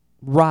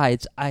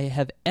rides I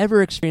have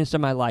ever experienced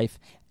in my life.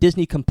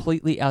 Disney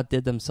completely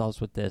outdid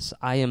themselves with this.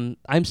 I'm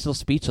still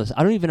speechless.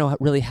 I don't even know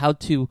really how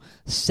to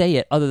say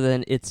it other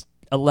than it's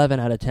 11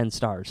 out of 10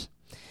 stars.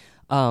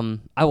 I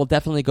will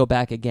definitely go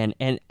back again,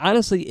 and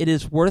honestly, it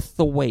is worth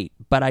the wait.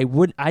 But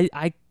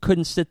I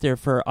couldn't sit there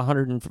for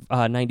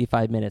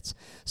 195 minutes.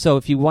 So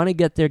if you want to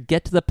get there,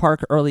 get to the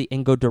park early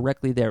and go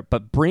directly there.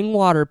 But bring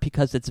water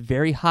because it's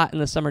very hot in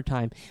the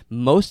summertime.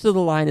 Most of the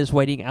line is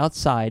waiting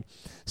outside,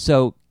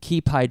 so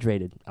keep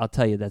hydrated. I'll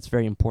tell you, that's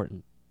very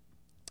important.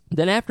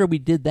 Then after we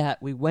did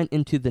that, we went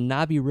into the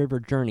Navi River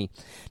Journey.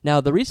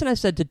 Now, the reason I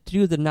said to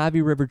do the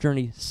Navi River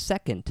Journey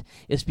second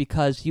is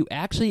because you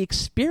actually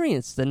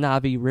experience the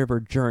Navi River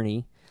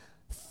Journey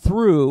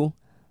through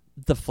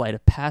the Flight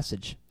of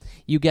Passage.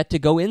 You get to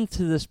go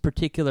into this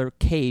particular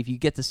cave. You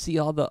get to see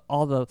all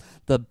the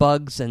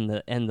bugs and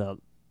the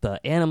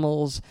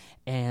animals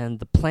and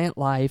the plant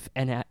life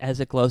and as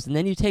it glows, and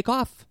then you take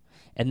off,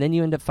 and then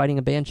you end up fighting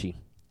a Banshee.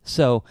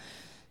 So,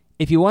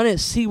 if you want to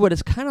see what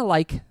it's kind of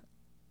like,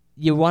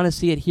 you want to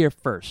see it here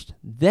first.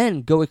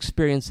 Then go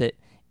experience it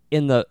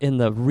in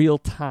the real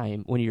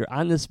time. When you're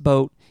on this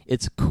boat,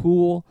 it's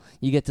cool.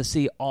 You get to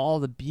see all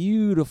the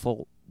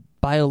beautiful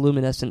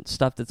bioluminescent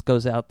stuff that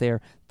goes out there.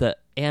 The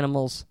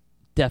animals,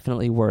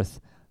 definitely worth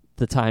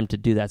the time to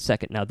do that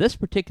second. Now, this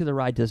particular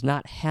ride does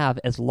not have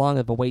as long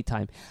of a wait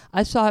time.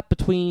 I saw it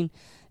between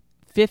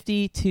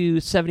 50 to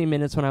 70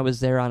 minutes when I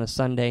was there on a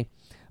Sunday,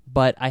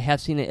 but I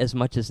have seen it as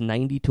much as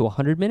 90 to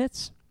 100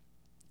 minutes.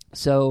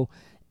 So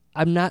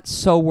I'm not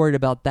so worried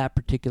about that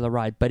particular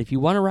ride, but if you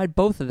want to ride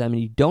both of them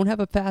and you don't have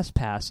a fast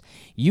pass,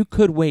 you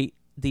could wait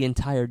the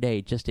entire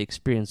day just to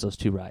experience those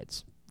two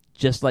rides.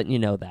 Just letting you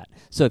know that.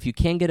 So if you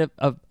can get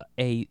a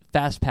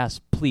fast pass,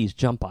 please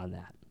jump on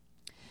that.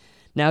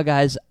 Now,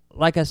 guys,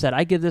 like I said,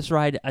 I give this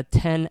ride a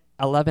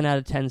 11 out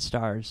of 10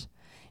 stars.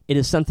 It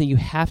is something you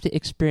have to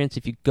experience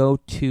if you go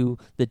to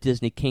the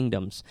Disney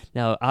Kingdoms.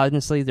 Now,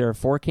 honestly, there are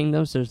 4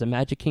 kingdoms. There's the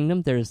Magic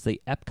Kingdom, there's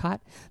the Epcot,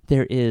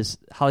 there is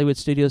Hollywood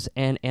Studios,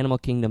 and Animal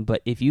Kingdom.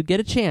 But if you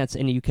get a chance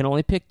and you can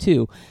only pick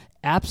 2,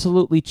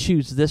 absolutely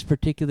choose this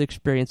particular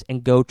experience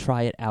and go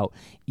try it out.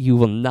 You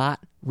will not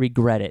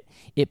regret it.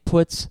 It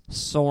puts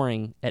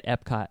soaring at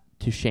Epcot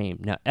to shame.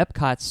 Now,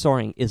 Epcot's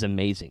soaring is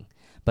amazing,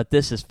 but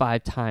this is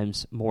 5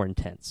 times more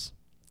intense.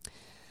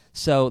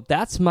 So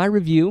that's my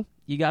review.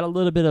 You got a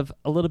little bit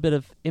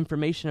of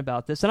information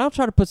about this, and I'll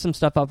try to put some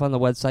stuff up on the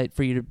website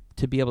for you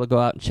to be able to go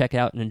out and check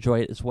out and enjoy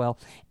it as well.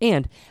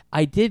 And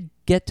I did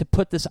get to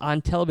put this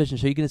on television,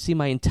 so you can see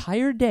my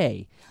entire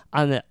day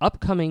on the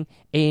upcoming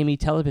AME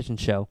television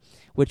show,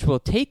 which will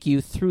take you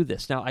through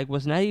this. Now, I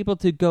was not able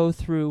to go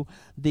through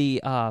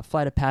the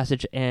Flight of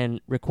Passage and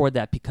record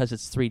that because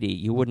it's 3D.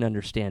 You wouldn't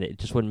understand it. It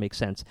just wouldn't make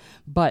sense.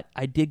 But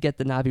I did get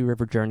the Navi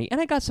River Journey, and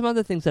I got some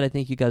other things that I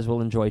think you guys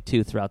will enjoy,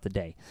 too, throughout the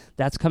day.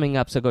 That's coming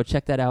up, so go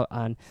check that out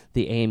on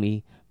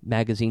the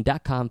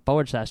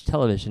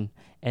AMEmagazine.com/television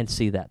and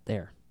see that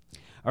there.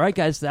 All right,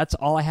 guys, that's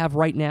all I have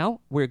right now.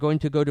 We're going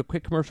to go to a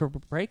quick commercial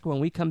break. When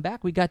we come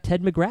back, we got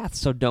Ted McGrath,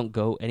 so don't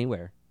go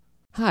anywhere.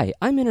 Hi,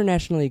 I'm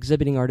internationally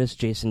exhibiting artist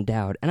Jason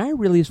Dowd, and I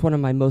released one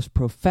of my most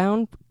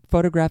profound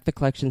photographic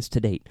collections to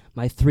date,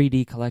 my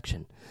 3D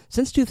collection.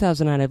 Since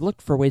 2009, I've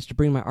looked for ways to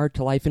bring my art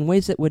to life in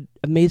ways that would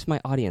amaze my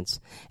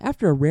audience.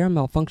 After a rare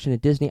malfunction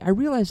at Disney, I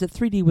realized that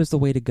 3D was the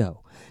way to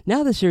go.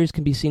 Now the series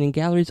can be seen in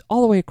galleries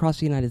all the way across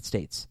the United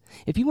States.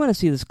 If you want to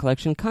see this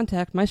collection,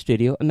 contact my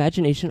studio,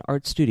 Imagination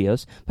Art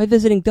Studios, by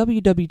visiting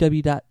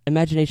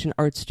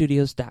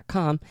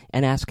www.imaginationartstudios.com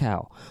and ask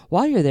how.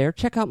 While you're there,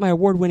 check out my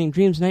award-winning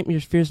Dreams,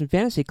 Nightmares, Fears, and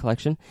Fantasy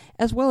collection,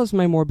 as well as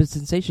my Morbid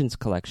Sensations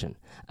collection.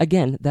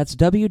 Again, that's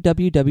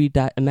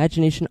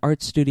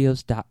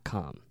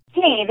www.imaginationartstudios.com.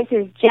 Hey, this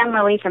is Jen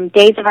Lilly from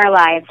Days of Our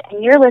Lives,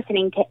 and you're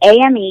listening to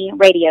AME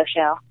Radio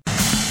Show.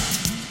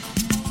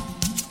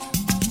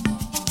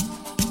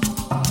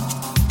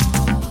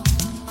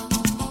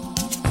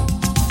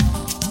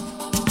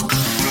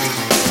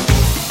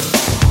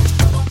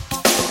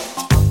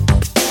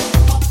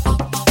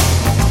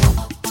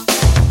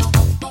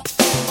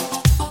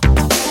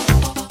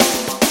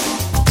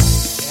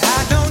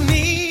 I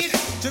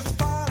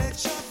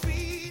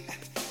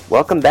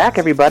Welcome back,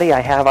 everybody.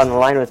 I have on the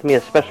line with me a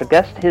special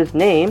guest. His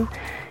name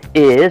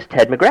is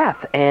Ted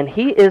McGrath, and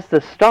he is the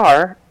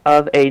star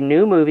of a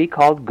new movie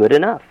called Good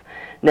Enough.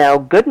 Now,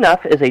 Good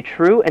Enough is a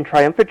true and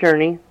triumphant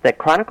journey that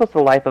chronicles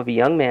the life of a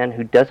young man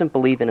who doesn't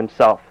believe in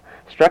himself.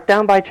 Struck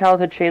down by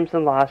childhood shames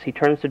and loss, he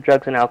turns to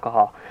drugs and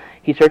alcohol.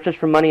 He searches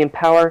for money and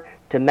power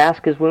to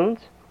mask his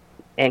wounds.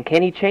 And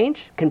can he change?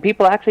 Can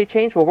people actually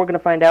change? Well, we're going to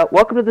find out.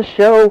 Welcome to the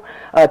show,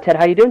 Ted.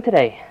 How are you doing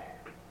today?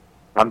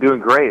 I'm doing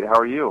great. How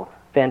are you?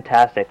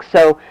 Fantastic.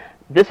 So,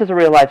 this is a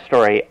real life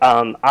story.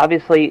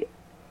 Obviously,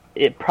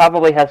 it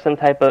probably has some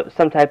type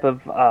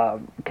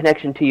of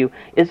connection to you.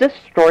 Is this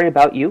story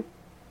about you?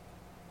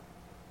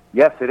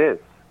 Yes, it is.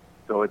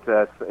 So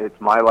it's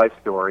my life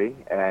story,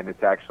 and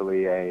it's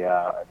actually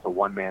it's a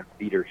one-man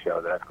theater show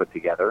that I put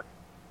together,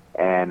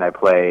 and I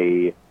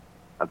play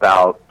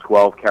about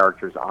 12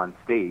 characters on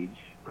stage.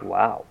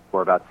 Wow.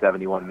 For about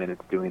 71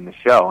 minutes doing the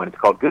show, and it's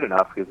called Good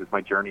Enough because it's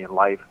my journey in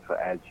life,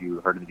 as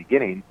you heard in the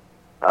beginning,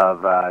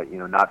 of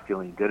not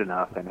feeling good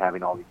enough and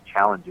having all these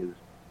challenges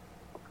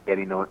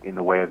getting in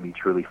the way of me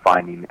truly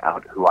finding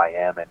out who I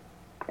am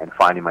and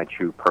finding my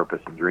true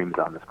purpose and dreams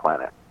on this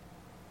planet.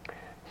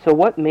 So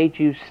what made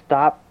you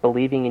stop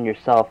believing in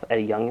yourself at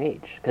a young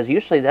age? Because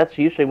that's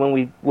usually when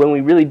we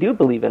really do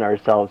believe in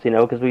ourselves,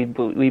 because we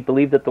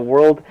believe that the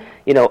world,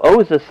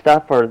 owes us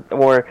stuff or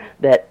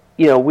that,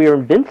 we're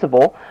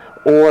invincible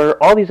or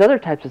all these other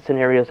types of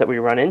scenarios that we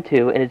run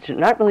into. And it's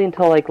not really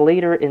until like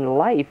later in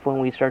life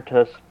when we start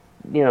to,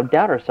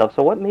 doubt ourselves.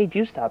 So what made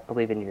you stop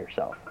believing in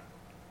yourself?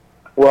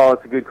 Well,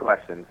 it's a good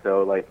question.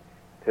 So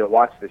to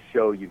watch the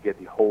show, you get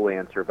the whole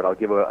answer, but I'll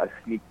give a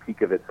sneak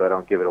peek of it so I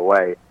don't give it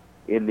away.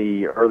 In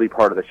the early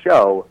part of the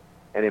show,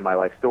 and in my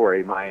life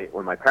story,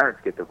 when my parents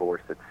get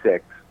divorced at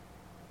 6,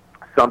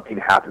 something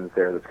happens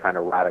there that's kind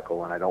of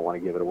radical, and I don't want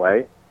to give it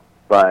away.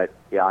 But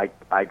yeah,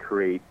 I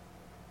create,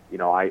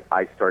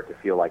 I start to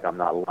feel like I'm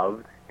not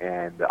loved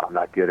and I'm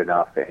not good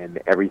enough, and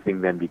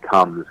everything then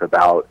becomes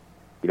about,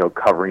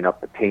 covering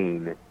up the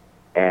pain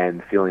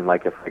and feeling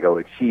like if I go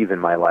achieve in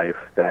my life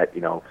that,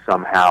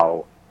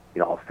 somehow,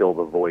 I'll fill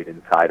the void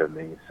inside of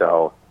me.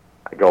 So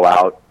I go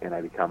out and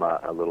I become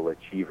a little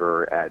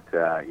achiever at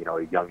a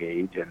young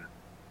age, and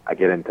I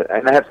get into,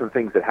 and I have some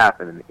things that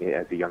happen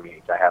as a young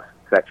age. I have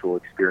some sexual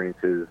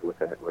experiences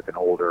with an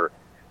older,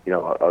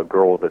 a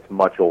girl that's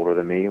much older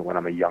than me when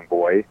I'm a young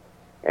boy,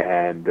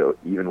 and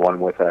even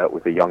one with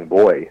a young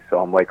boy. So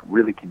I'm like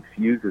really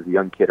confused as a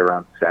young kid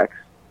around sex.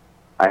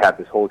 I have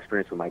this whole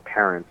experience with my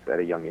parents at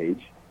a young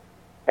age,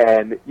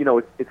 and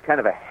it's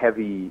kind of a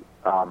heavy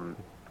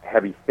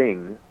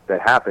thing that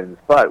happens,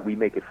 but we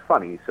make it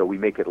funny, so we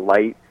make it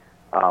light.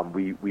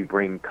 We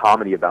bring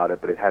comedy about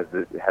it, but it has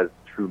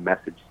true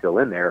message still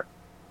in there.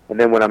 And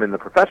then when I'm in the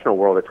professional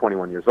world at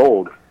 21 years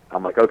old,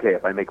 I'm like, okay,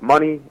 if I make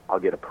money, I'll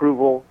get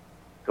approval.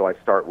 So I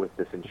start with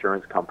this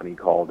insurance company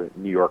called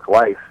New York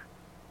Life.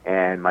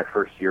 And my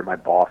first year, my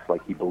boss,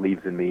 he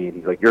believes in me, and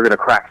he's like, you're going to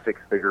crack 6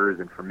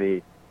 figures. And for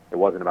me, it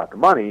wasn't about the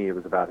money, it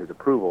was about his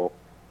approval.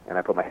 And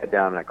I put my head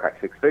down and I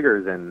cracked 6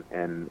 figures,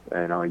 and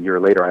a year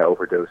later I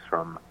overdosed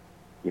from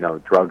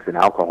drugs and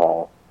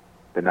alcohol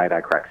the night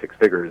I cracked 6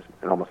 figures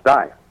and almost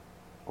died.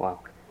 Wow.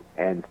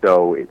 And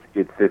so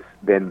it's this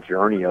then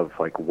journey of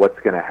what's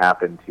going to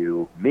happen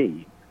to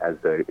me as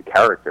the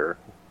character.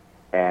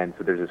 And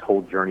so there's this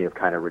whole journey of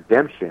kind of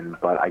redemption,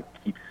 but I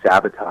keep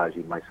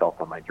sabotaging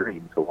myself on my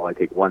dreams. So while I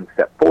take one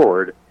step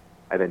forward,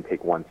 I then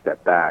take one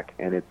step back.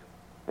 And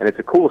it's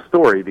a cool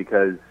story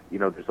because,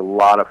 there's a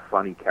lot of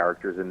funny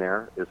characters in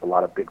there. There's a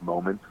lot of big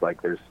moments.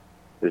 There's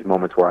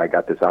moments where I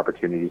got this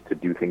opportunity to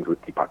do things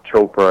with Deepak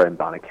Chopra and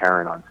Donna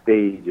Karan on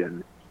stage,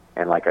 and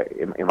am I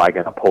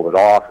going to pull it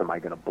off? Am I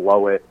going to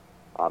blow it?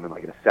 Am I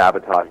going to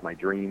sabotage my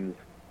dreams?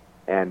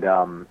 And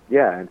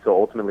and so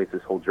ultimately it's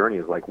this whole journey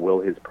is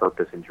will his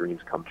purpose and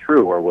dreams come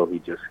true, or will he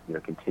just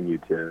continue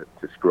to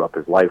screw up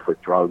his life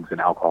with drugs and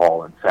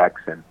alcohol and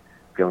sex and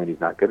feeling he's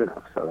not good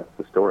enough? So that's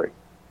the story.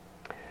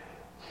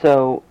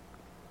 So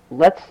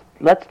let's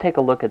take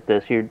a look at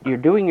this. You're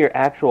doing your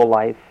actual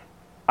life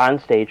on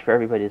stage for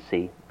everybody to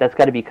see. That's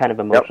got to be kind of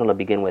emotional to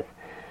begin with.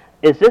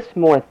 Is this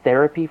more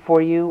therapy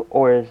for you,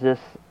 or is this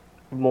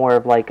more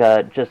of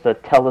just a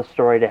tell a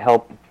story to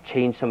help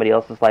change somebody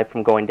else's life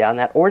from going down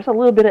that, or is it a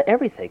little bit of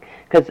everything?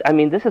 Because,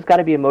 this has got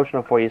to be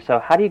emotional for you, so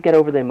how do you get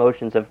over the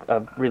emotions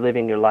of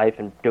reliving your life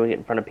and doing it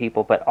in front of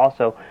people, but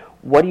also,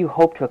 what do you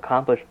hope to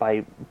accomplish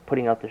by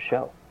putting out the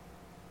show?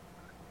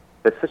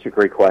 That's such a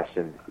great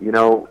question.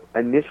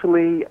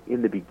 Initially,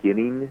 in the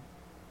beginning,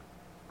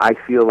 I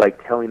feel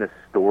like telling a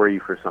story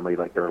for somebody,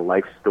 their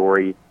life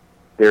story,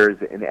 there's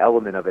an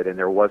element of it, and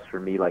there was for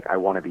me, I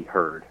want to be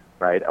heard,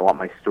 right? I want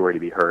my story to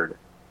be heard.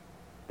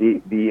 The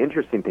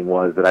interesting thing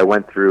was that I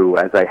went through,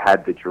 as I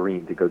had the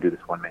dream to go do this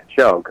one-man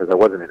show, because I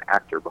wasn't an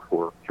actor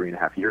before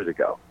 3.5 years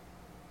ago,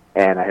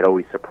 and I had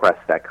always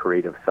suppressed that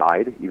creative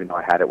side, even though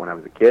I had it when I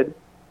was a kid,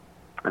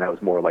 and I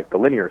was more the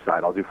linear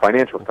side. I'll do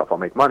financial stuff, I'll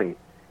make money.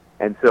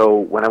 And so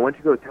when I went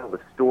to go tell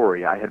the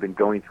story, I had been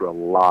going through a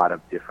lot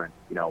of different,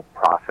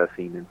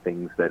 processing and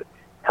things that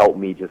helped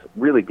me just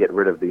really get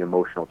rid of the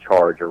emotional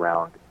charge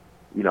around,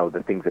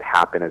 the things that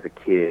happen as a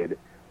kid,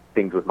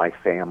 things with my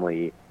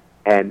family.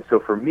 And so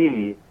for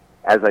me,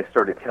 as I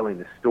started telling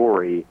the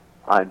story,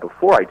 and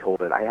before I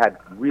told it, I had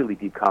really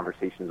deep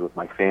conversations with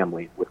my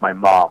family, with my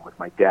mom, with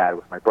my dad,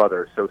 with my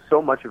brother.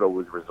 So much of it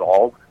was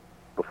resolved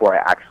before I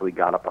actually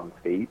got up on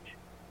stage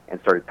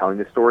and started telling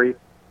the story,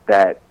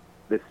 that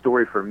the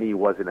story for me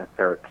wasn't a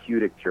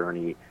therapeutic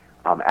journey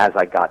as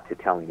I got to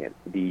telling it.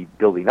 The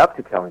building up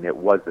to telling it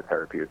was the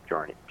therapeutic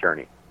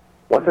journey.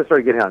 Once I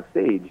started getting on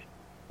stage,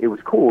 it was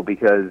cool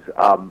because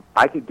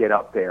I could get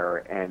up there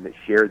and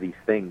share these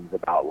things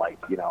about, like,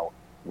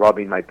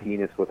 rubbing my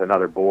penis with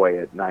another boy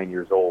at 9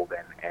 years old,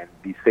 and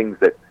these things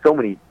that so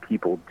many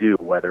people do,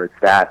 whether it's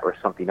that or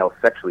something else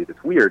sexually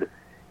that's weird.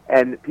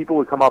 And people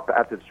would come up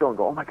after the show and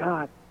go, "Oh my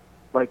God,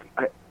 like,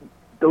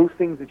 those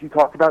things that you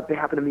talked about, they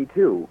happen to me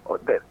too."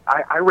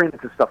 I ran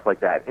into stuff like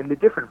that in the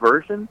different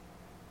version,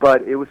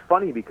 but it was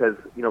funny because,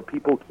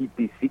 people keep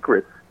these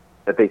secrets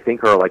that they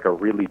think are like a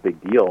really big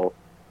deal,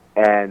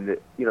 and,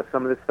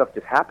 some of this stuff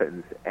just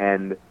happens,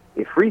 and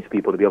it frees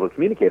people to be able to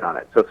communicate on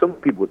it. So some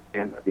people would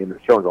stand at the end of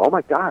the show and go, "Oh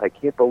my God, I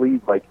can't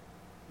believe, like,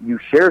 you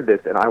shared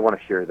this, and I want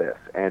to share this."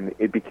 And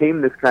it became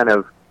this kind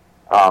of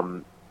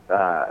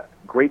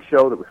great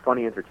show that was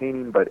funny,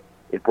 entertaining, but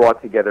it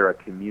brought together a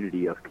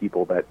community of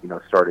people that,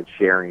 started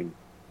sharing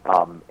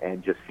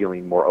and just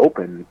feeling more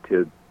open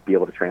to be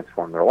able to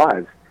transform their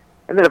lives.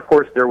 And then, of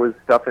course, there was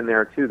stuff in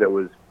there, too, that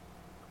was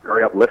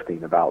very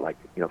uplifting about, like,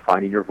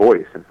 finding your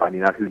voice and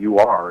finding out who you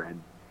are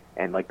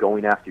and like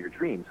going after your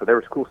dreams. So there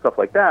was cool stuff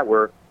like that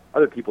where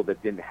other people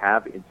that didn't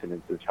have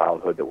incidents in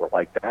childhood that were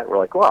like that were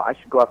like, "Well, I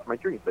should go after my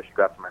dreams. I should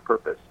go after my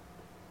purpose."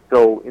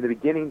 So in the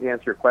beginning, to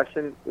answer your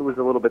question, it was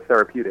a little bit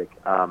therapeutic.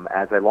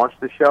 As I launched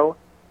the show,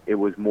 it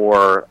was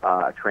more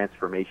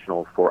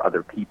transformational for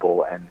other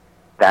people, and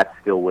that's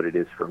still what it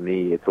is for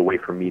me. It's a way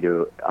for me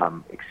to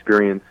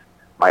experience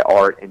my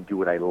art and do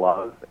what I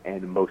love,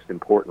 and most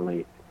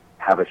importantly,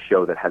 have a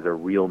show that has a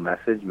real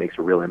message, makes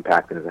a real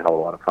impact, and is a hell of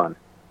a lot of fun.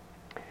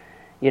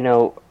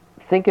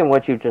 Thinking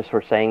what you just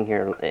were saying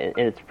here, and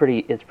it's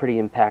pretty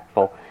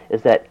impactful,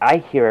 is that I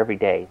hear every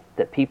day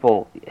that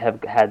people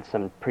have had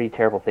some pretty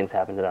terrible things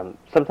happen to them,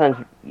 sometimes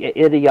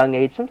at a young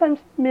age, sometimes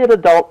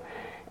mid-adult,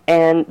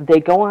 and they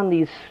go on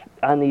these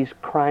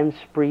crime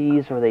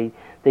sprees, or they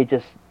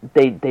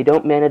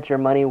don't manage their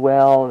money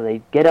well,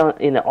 they get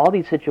in all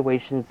these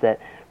situations that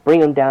bring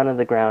them down to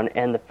the ground,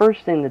 and the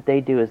first thing that they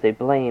do is they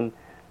blame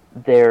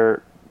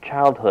their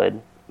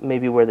childhood,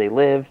 maybe where they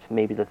lived,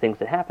 maybe the things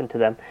that happened to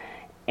them,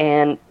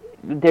 and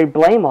they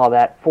blame all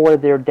that for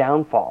their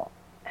downfall.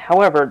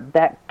 However,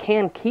 that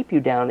can keep you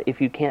down if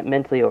you can't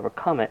mentally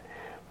overcome it.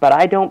 But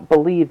I don't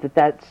believe that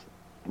that's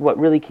what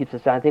really keeps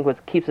us down. I think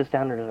what keeps us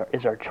down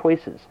is our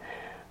choices.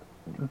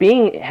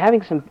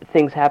 Having some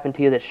things happen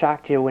to you that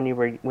shocked you when you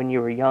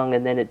were young,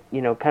 and then it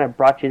kind of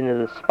brought you into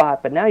the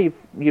spot. But now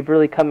you've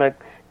really come to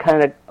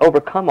kind of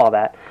overcome all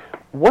that.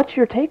 What's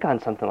your take on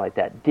something like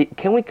that?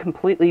 Can we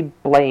completely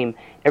blame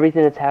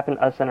everything that's happened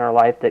to us in our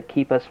life that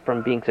keep us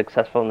from being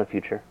successful in the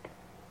future?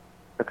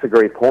 That's a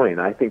great point.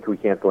 I think we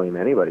can't blame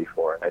anybody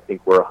for it. I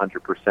think we're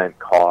 100%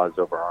 cause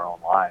over our own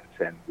lives,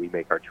 and we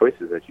make our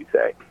choices, as you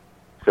say.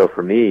 So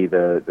for me,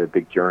 the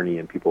big journey,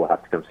 and people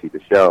have to come see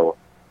the show,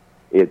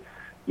 there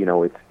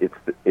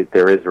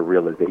is a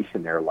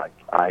realization there, like,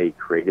 I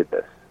created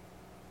this.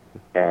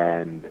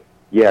 And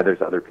yeah,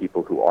 there's other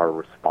people who are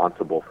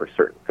responsible for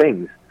certain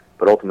things,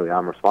 but ultimately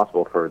I'm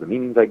responsible for the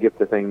meanings I give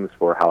to things,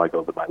 for how I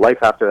go live my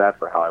life after that,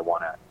 for how I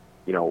want to,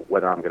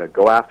 whether I'm going to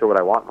go after what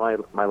I want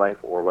in my life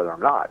or whether I'm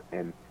not.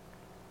 And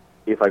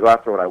if I go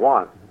after what I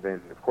want,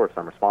 then of course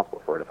I'm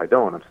responsible for it. If I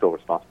don't, I'm still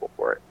responsible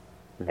for it.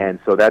 Mm-hmm. And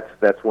so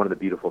that's one of the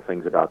beautiful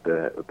things about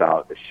the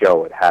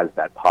show. It has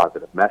that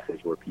positive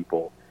message where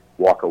people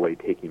walk away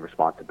taking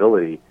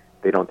responsibility.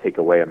 They don't take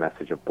away a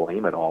message of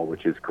blame at all,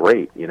 which is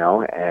great,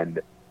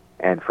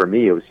 And for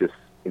me, it was just,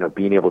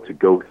 being able to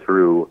go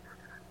through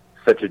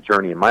such a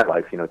journey in my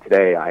life.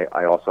 Today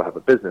I also have a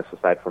business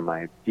aside from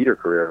my theater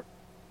career.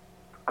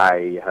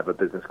 I have a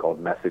business called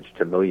Message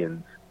to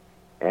Millions,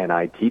 and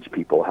I teach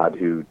people how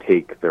to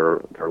take their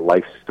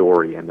life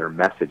story and their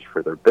message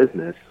for their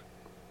business,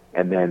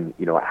 and then,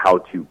 how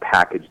to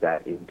package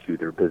that into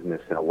their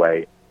business in a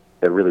way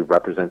that really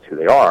represents who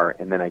they are.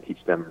 And then I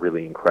teach them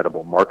really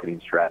incredible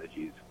marketing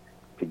strategies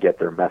to get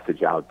their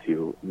message out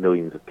to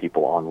millions of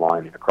people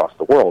online and across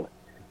the world.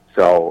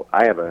 So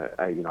I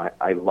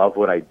love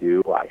what I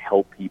do. I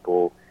help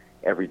people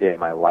every day of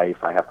my life.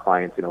 I have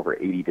clients in over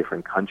 80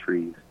 different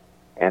countries,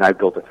 and I've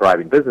built a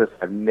thriving business.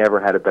 I've never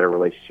had a better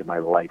relationship in my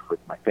life with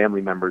my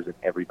family members and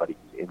everybody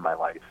who's in my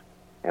life.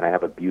 And I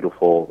have a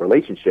beautiful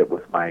relationship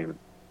with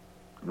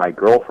my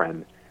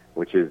girlfriend,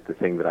 which is the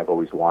thing that I've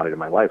always wanted in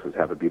my life, was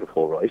have a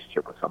beautiful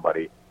relationship with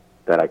somebody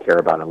that I care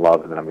about and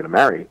love and that I'm going to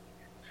marry.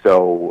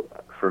 So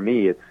for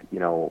me, it's,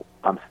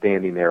 I'm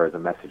standing there as a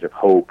message of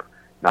hope,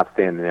 not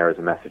standing there as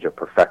a message of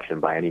perfection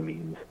by any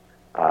means.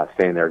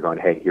 Standing there going,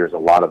 hey, here's a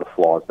lot of the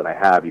flaws that I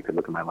have. You can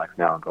look at my life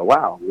now and go,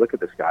 wow, look at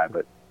this guy,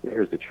 but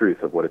here's the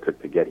truth of what it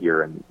took to get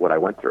here and what I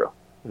went through.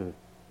 Mm.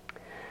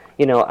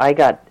 I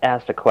got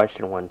asked a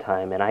question one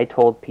time, and I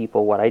told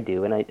people what I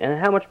do and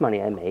how much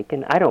money I make,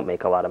 and I don't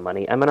make a lot of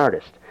money. I'm an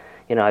artist.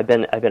 I've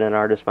been an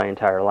artist my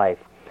entire life.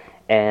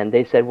 And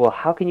they said, well,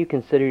 how can you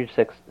consider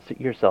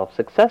yourself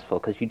successful?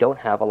 Because you don't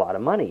have a lot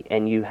of money,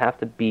 and you have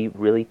to be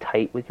really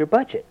tight with your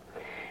budget.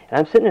 And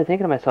I'm sitting there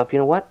thinking to myself, you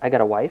know what? I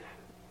got a wife.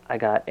 I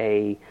got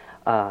 3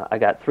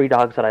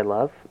 dogs that I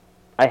love.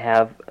 I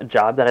have a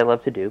job that I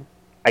love to do.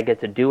 I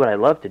get to do what I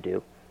love to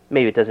do.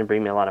 Maybe it doesn't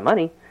bring me a lot of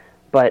money,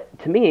 but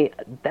to me,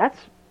 that's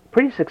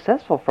pretty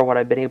successful for what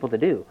I've been able to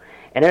do.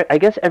 And I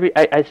guess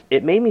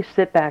it made me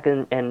sit back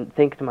and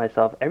think to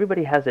myself,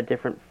 everybody has a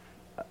different,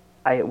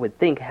 I would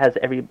think,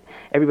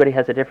 everybody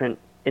has a different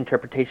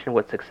interpretation of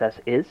what success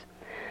is.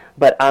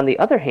 But on the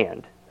other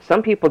hand,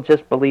 some people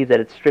just believe that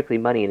it's strictly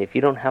money, and if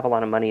you don't have a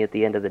lot of money at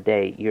the end of the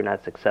day, you're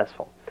not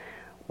successful.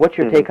 What's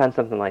your take on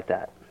something like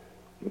that?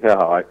 No,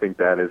 I think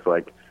that is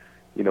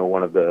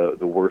one of the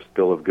worst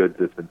bill of goods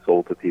that's been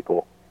sold to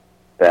people,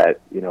 that,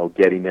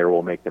 getting there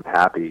will make them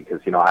happy.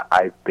 Because,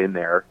 I've been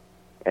there,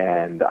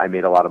 and I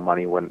made a lot of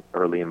money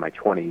early in my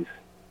 20s,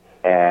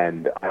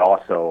 and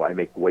I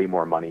make way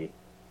more money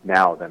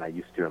now than I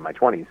used to in my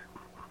 20s.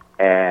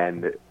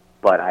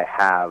 But I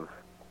have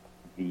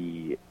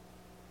the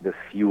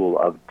fuel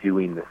of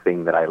doing the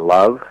thing that I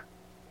love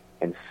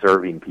and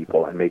serving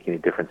people and making a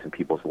difference in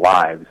people's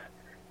lives.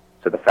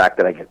 So the fact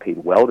that I get paid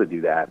well to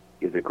do that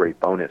is a great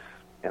bonus,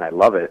 and I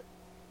love it.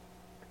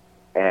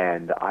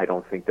 And I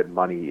don't think that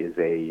money is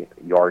a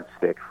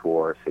yardstick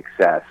for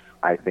success.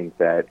 I think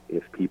that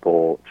if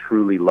people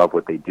truly love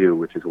what they do,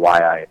 which is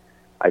why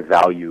I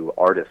value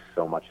artists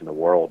so much in the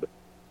world,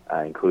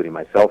 including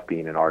myself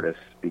being an artist,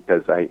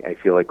 because I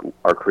feel like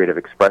our creative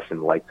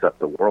expression lights up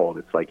the world.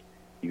 It's like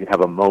you can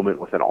have a moment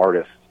with an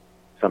artist,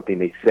 something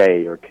they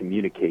say or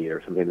communicate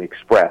or something they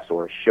express,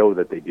 or a show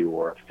that they do,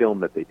 or a film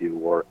that they do,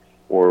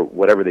 or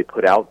whatever they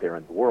put out there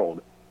in the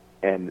world.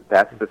 And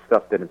that's the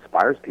stuff that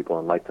inspires people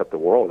and lights up the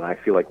world. And I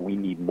feel like we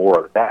need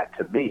more of that.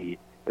 To me,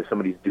 if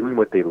somebody's doing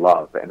what they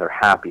love and they're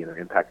happy and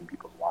they're impacting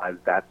people's lives,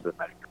 that's the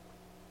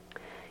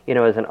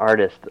measure. As an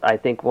artist, I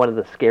think one of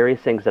the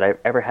scariest things that I've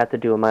ever had to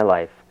do in my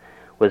life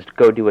was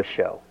go do a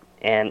show.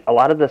 And a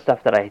lot of the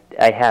stuff that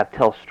I have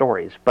tells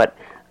stories, but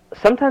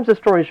sometimes the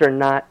stories are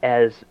not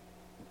as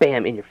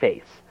bam in your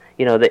face.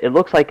 It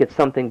looks like it's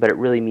something, but it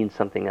really means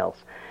something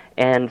else.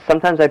 And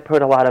sometimes I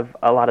put a lot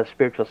of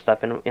spiritual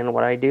stuff in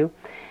what I do.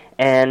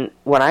 And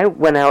when I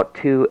went out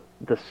to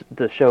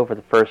the show for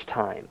the first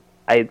time,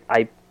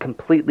 I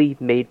completely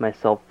made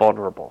myself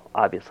vulnerable,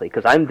 obviously,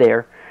 because I'm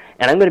there,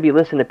 and I'm going to be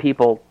listening to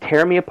people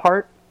tear me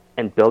apart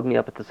and build me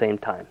up at the same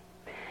time.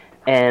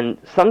 And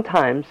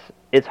sometimes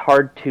it's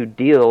hard to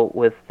deal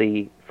with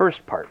the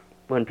first part,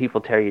 when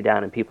people tear you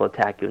down and people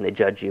attack you and they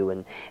judge you,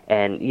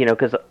 and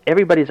because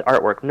everybody's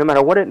artwork, no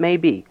matter what it may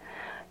be,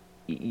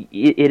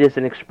 it is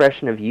an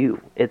expression of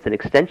you. It's an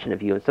extension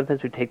of you, and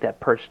sometimes we take that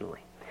personally.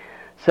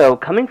 So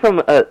coming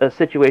from a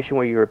situation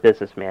where you're a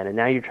businessman and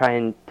now you're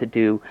trying to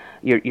do,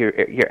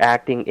 you're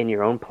acting in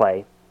your own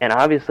play, and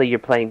obviously you're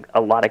playing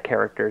a lot of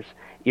characters.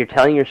 You're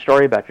telling your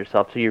story about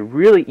yourself, so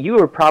you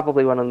are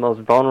probably one of the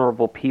most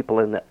vulnerable people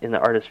in the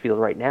artist field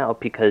right now,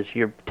 because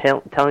you're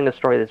telling a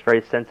story that's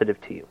very sensitive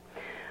to you.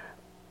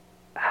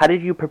 How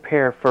did you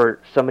prepare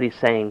for somebody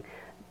saying,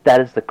 that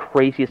is the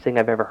craziest thing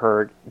I've ever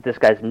heard, this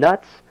guy's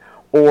nuts,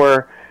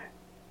 or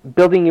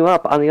building you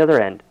up on the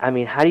other end? I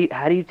mean, how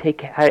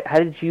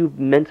did you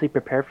mentally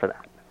prepare for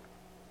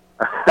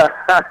that?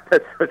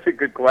 That's such a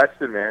good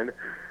question, man.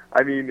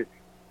 I mean,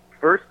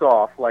 first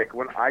off,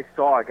 when I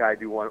saw a guy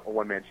do a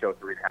one-man show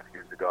 3.5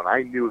 years ago, and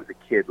I knew as a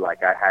kid, I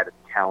had a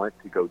talent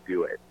to go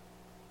do it,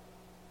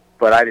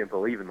 but I didn't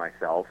believe in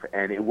myself,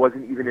 and it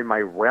wasn't even in my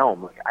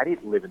realm. I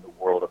didn't live in the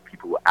world of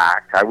people who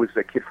act. I was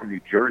a kid from New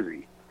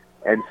Jersey,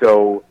 and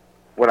so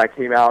when I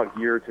came out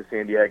here to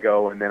San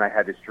Diego, and then I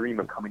had this dream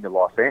of coming to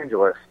Los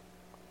Angeles,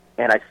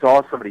 and I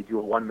saw somebody do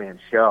a one-man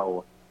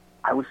show,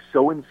 I was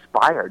so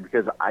inspired,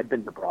 because I'd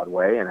been to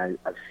Broadway, and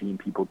I've seen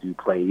people do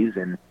plays,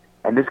 and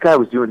this guy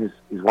was doing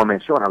his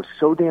one-man show, and I was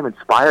so damn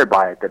inspired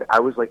by it that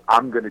I was like,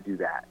 I'm going to do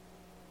that.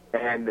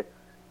 And,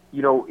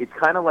 it's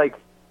kind of like,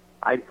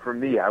 for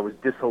me, I was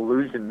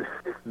disillusioned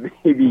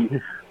maybe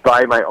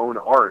by my own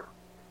art,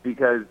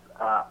 because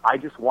I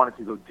just wanted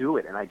to go do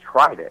it, and I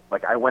tried it.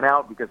 I went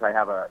out because I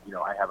have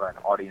an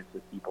audience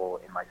of people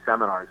in my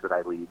seminars that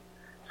I lead.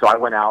 So I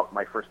went out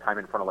my first time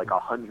in front of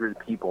 100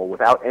 people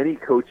without any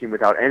coaching,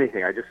 without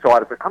anything. I just saw it. I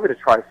was like, I'm going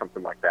to try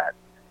something like that.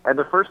 And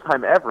the first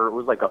time ever, it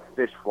was like a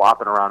fish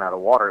flopping around out of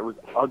water. It was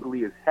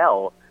ugly as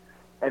hell.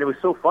 And it was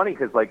so funny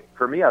because,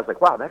 for me, I was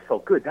like, wow, that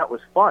felt good. That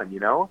was fun,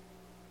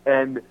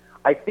 And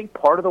I think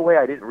part of the way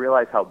I didn't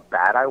realize how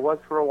bad I was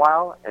for a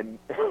while, and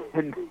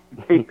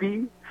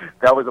maybe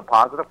that was a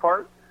positive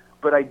part,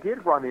 but I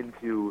did run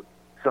into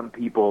some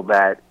people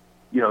that,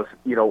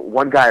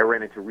 one guy I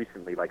ran into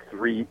recently,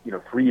 3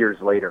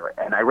 years later,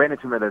 and I ran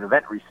into him at an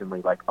event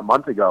recently, a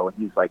month ago, and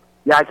he's like,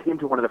 yeah, I came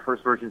to one of the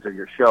first versions of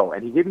your show,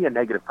 and he gave me a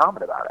negative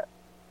comment about it.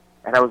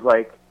 And I was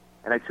like,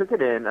 and I took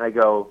it in, and I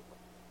go,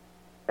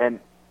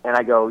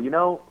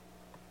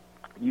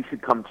 you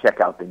should come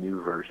check out the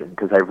new version,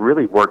 because I've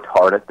really worked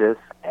hard at this,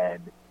 and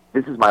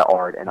this is my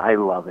art, and I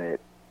love it.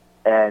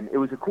 And it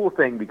was a cool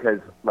thing because,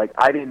 like,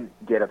 I didn't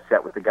get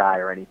upset with the guy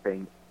or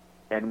anything.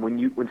 And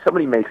when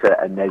somebody makes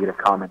a negative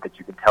comment that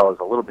you can tell is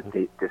a little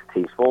bit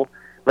distasteful,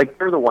 like,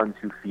 they're the ones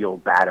who feel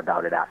bad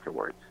about it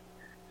afterwards.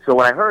 So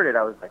when I heard it,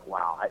 I was like,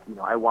 wow,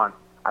 I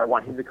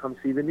want him to come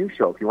see the new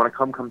show. If you want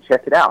to come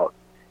check it out.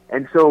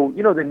 And so,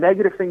 the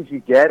negative things you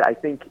get, I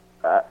think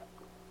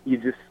you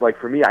just, like,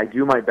 for me, I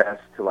do my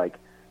best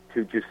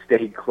to just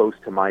stay close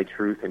to my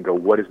truth and go,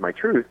 what is my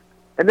truth?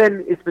 And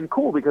then it's been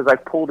cool because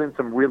I've pulled in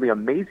some really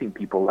amazing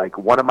people. Like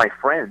one of my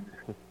friends,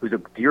 who's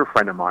a dear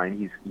friend of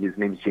mine, his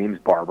name's James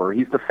Barber.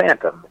 He's the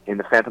Phantom in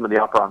the Phantom of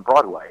the Opera on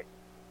Broadway.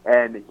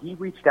 And he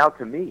reached out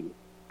to me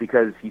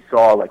because he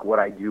saw like what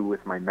I do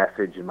with my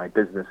message and my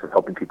business of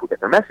helping people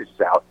get their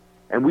messages out.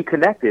 And we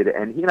connected,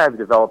 and he and I have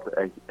developed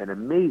an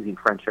amazing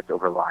friendship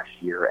over the last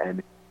year.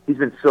 And he's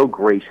been so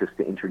gracious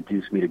to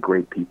introduce me to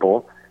great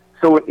people.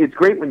 So it's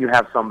great when you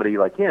have somebody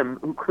like him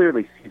who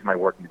clearly sees my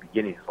work in the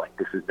beginning is like,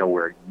 this is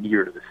nowhere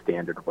near to the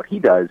standard of what he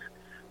does,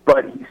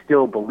 but he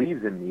still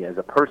believes in me as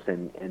a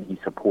person, and he's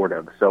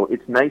supportive. So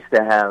it's nice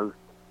to have,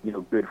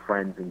 good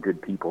friends and good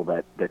people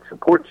that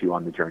support you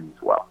on the journey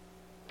as well.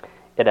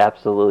 It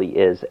absolutely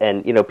is.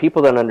 And,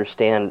 people don't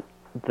understand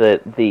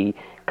the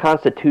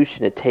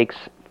constitution it takes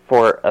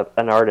for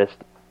an artist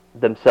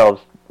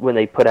themselves when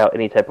they put out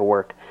any type of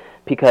work,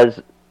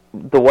 because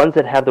the ones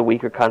that have the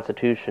weaker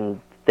constitution,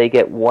 they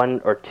get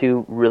one or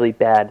two really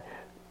bad,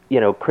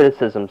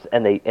 criticisms,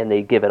 and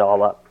they give it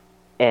all up,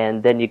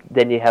 and then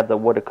you have the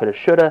woulda, coulda,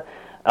 shoulda,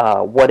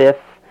 what if,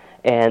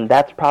 and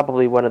that's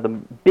probably one of the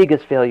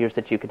biggest failures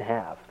that you can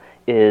have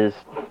is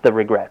the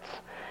regrets,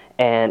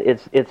 and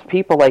it's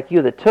people like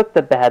you that took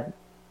the bad,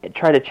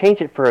 try to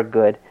change it for a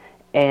good,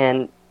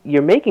 and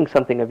you're making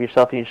something of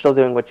yourself, and you're still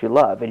doing what you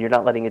love, and you're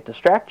not letting it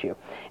distract you,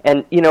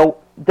 and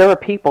there are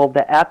people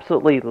that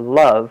absolutely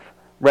love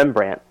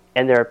Rembrandt.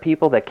 And there are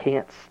people that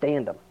can't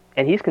stand him,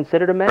 and he's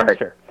considered a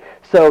master.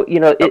 Right. So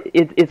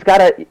it's got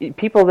to,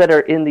 people that are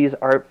in these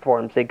art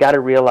forms, they got to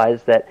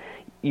realize that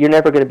you're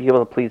never going to be able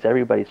to please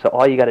everybody. So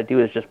all you got to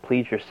do is just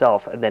please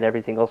yourself, and then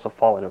everything else will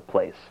fall into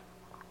place.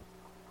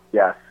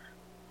 Yes,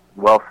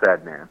 well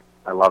said, man.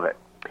 I love it.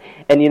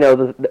 And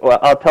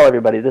I'll tell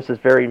everybody, this is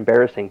very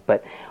embarrassing,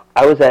 but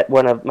I was at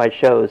one of my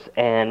shows,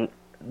 and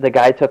the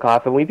guy took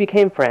off, and we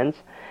became friends.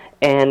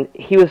 And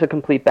he was a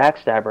complete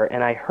backstabber,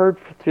 and I heard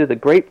through the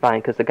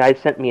grapevine, because the guy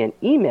sent me an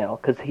email,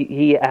 because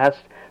he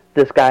asked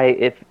this guy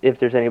if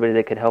there's anybody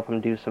that could help him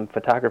do some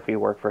photography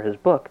work for his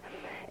book.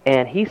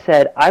 And he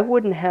said, I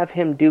wouldn't have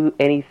him do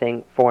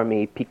anything for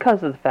me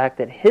because of the fact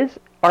that his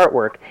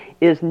artwork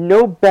is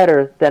no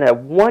better than a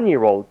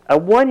 1-year-old. A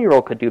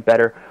 1-year-old could do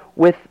better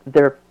with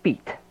their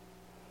feet.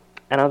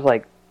 And I was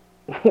like,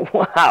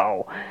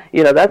 wow,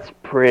 that's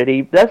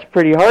pretty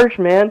harsh,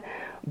 man.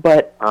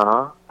 But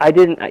I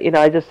didn't,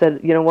 I just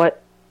said,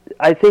 what?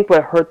 I think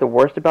what hurt the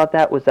worst about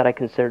that was that I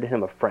considered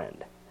him a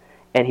friend,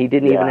 and he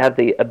didn't even have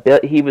the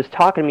ability. He was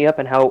talking me up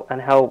on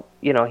how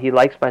he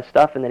likes my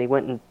stuff, and then he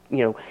went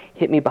and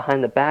hit me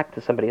behind the back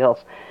to somebody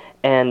else.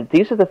 And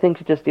these are the things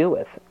you just deal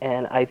with.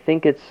 And I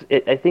think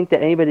I think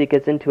that anybody that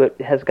gets into it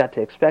has got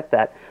to expect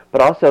that,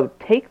 but also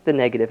take the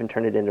negative and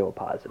turn it into a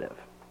positive.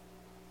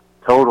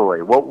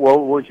 Totally. What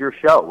was your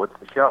show? What's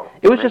the show?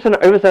 It was just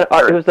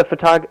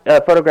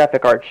a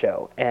photographic art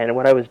show, and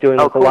what I was doing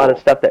was a lot of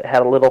stuff that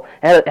had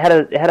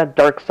had a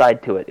dark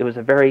side to it. It was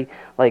a very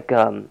I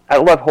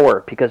love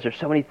horror because there's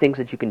so many things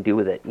that you can do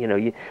with it.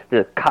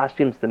 The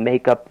costumes, the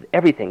makeup,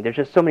 everything. There's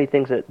just so many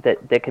things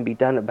that can be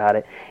done about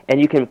it, and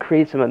you can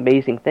create some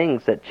amazing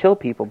things that chill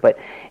people. But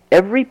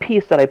every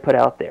piece that I put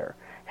out there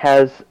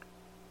has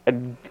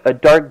a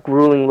dark,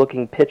 grueling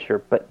looking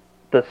picture, but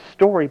the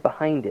story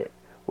behind it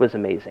was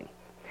amazing.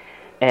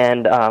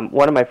 And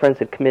one of my friends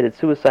had committed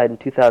suicide in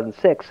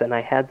 2006, and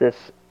I had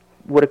this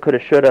woulda, coulda,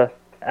 shoulda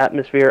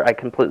atmosphere. I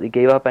completely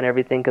gave up on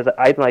everything because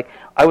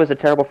I was a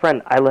terrible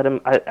friend. I let him.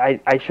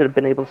 I should have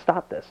been able to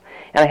stop this.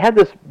 And I had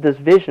this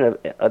vision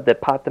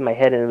that popped in my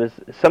head, and it was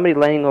somebody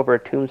laying over a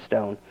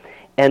tombstone,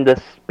 and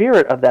the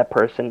spirit of that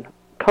person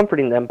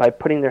comforting them by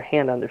putting their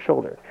hand on their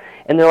shoulder.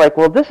 And they're like,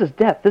 "Well, this is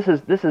death. This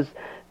is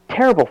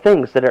terrible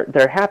things that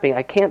are happening.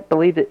 I can't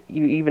believe that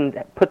you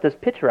even put this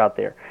picture out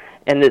there."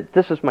 And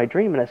this was my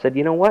dream, and I said,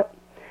 you know what?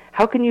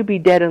 How can you be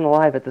dead and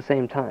alive at the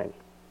same time?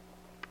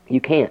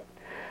 You can't.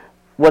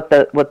 What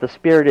the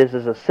spirit is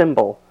a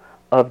symbol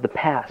of the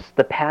past.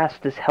 The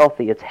past is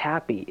healthy. It's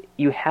happy.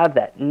 You have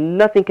that.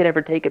 Nothing can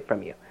ever take it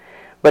from you.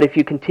 But if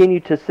you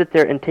continue to sit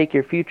there and take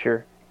your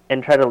future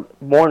and try to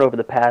mourn over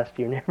the past,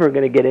 you're never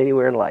going to get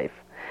anywhere in life.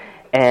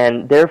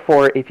 And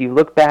therefore, if you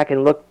look back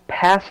and look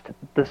past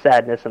the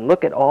sadness and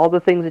look at all the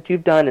things that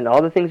you've done and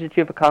all the things that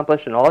you've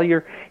accomplished and all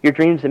your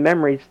dreams and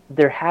memories,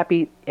 they're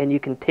happy and you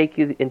can take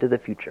you into the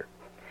future.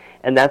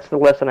 And that's the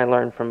lesson I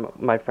learned from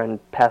my friend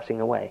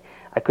passing away.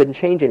 I couldn't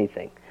change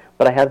anything,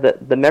 but I have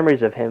the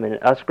memories of him and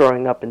us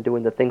growing up and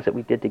doing the things that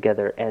we did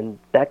together, and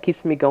that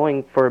keeps me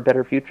going for a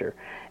better future.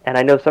 And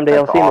I know someday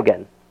I'll see him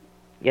again,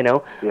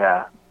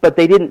 Yeah. but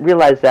they didn't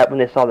realize that when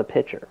they saw the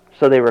picture,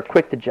 so they were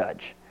quick to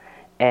judge.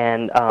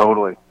 And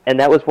Totally. And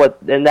that's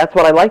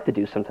what I like to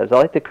do sometimes. I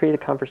like to create a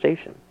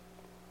conversation.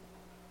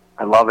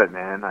 I love it,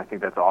 man. I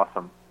think that's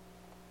awesome.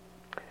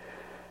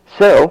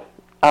 So,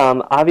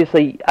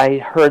 obviously, I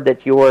heard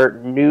that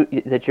your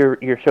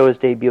show is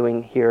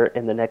debuting here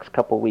in the next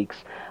couple weeks.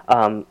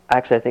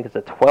 Actually, I think it's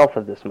the 12th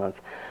of this month.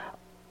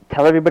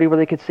 Tell everybody where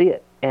they could see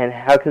it, and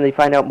how can they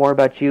find out more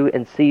about you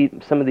and see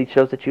some of these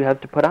shows that you have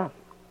to put on.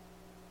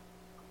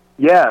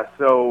 Yeah,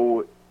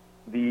 so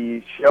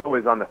the show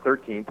is on the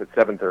 13th at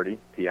 7:30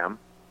 p.m.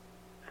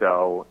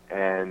 So,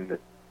 and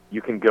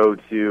you can go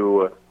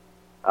to,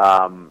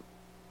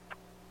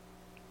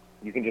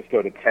 you can just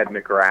go to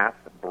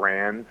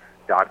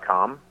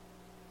tedmcgrathbrands.com.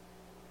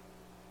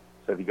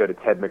 So if you go to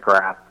Ted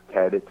McGrath,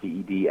 Ted,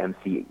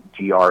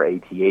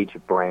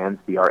 TEDMCGRATH,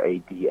 brands,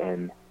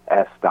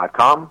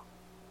 BRADNS.com,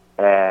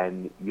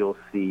 and you'll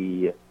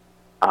see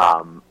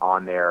on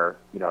there,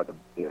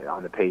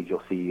 on the page,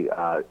 you'll see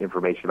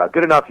information about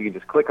Good Enough. You can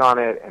just click on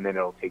it, and then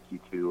it'll take you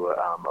to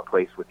a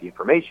place with the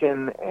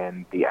information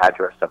and the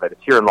address of it.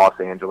 It's here in Los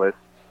Angeles,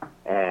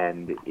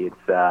 and it's,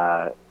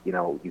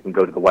 you can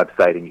go to the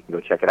website and you can go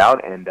check it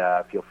out, and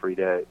feel free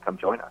to come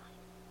join us.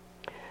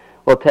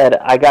 Well, Ted,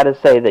 I got to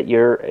say that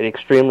you're an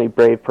extremely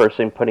brave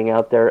person putting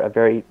out there a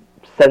very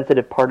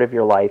sensitive part of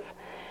your life,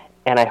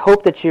 and I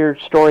hope that your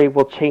story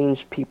will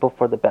change people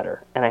for the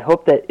better. And I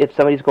hope that if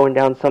somebody's going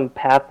down some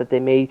path that they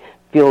may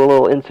feel a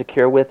little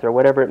insecure with or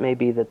whatever it may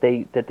be, that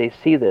they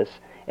see this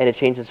and it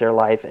changes their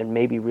life and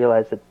maybe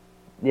realize that,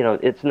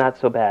 it's not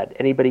so bad.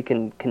 Anybody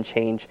can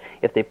change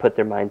if they put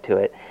their mind to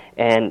it,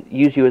 and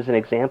use you as an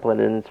example and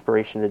an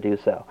inspiration to do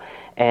so.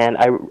 And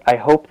I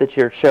hope that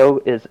your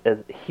show is a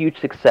huge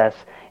success,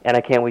 and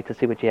I can't wait to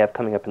see what you have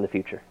coming up in the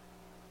future.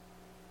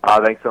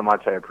 Thanks so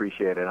much. I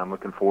appreciate it. I'm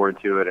looking forward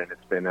to it, and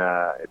it's been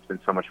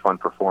so much fun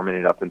performing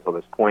it up until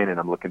this point, and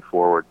I'm looking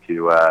forward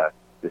to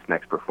this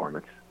next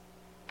performance.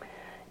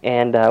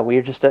 And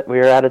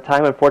we're out of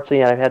time,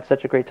 unfortunately. I've had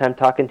such a great time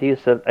talking to you.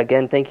 So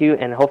again, thank you,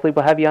 and hopefully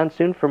we'll have you on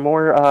soon for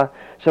more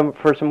some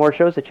more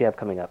shows that you have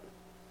coming up.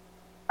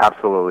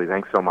 Absolutely.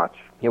 Thanks so much.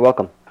 You're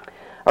welcome.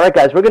 All right,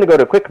 guys, we're going to go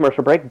to a quick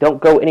commercial break. Don't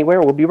go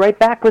anywhere. We'll be right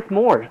back with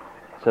more.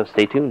 So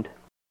stay tuned.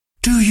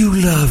 Do you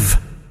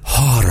love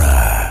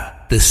horror,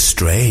 the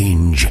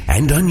strange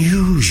and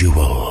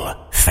unusual,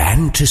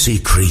 fantasy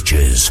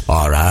creatures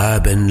or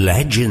urban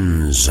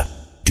legends?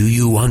 Do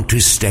you want to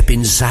step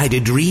inside a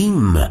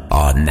dream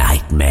or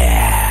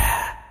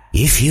nightmare?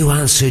 If you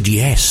answered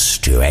yes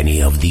to any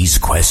of these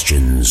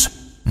questions,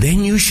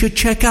 then you should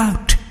check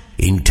out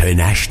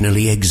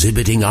internationally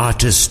exhibiting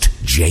artist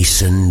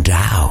Jason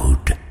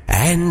Dowd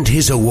and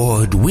his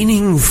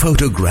award-winning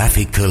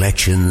photographic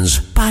collections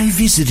by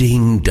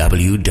visiting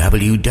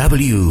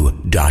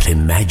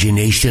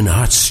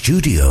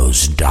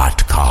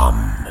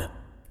www.imaginationartstudios.com.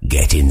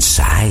 Get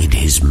inside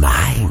his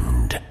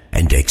mind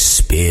and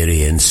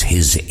experience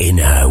his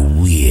inner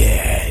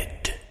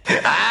weird.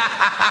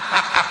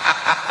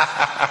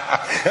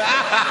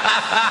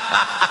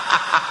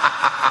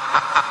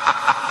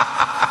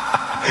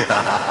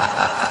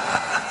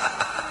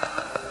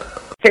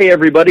 Hey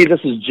everybody, this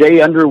is Jay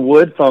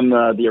Underwood from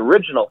the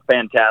original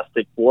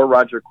Fantastic Four,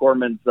 Roger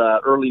Corman's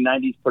early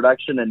 90s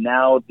production, and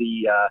now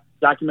the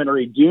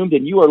documentary Doomed,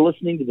 and you are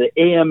listening to the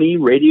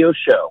AME Radio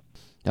Show.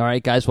 All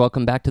right, guys,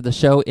 welcome back to the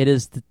show. It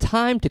is the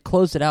time to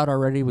close it out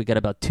already. We got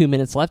about 2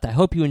 minutes left. I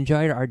hope you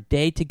enjoyed our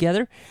day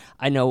together.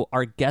 I know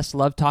our guests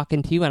love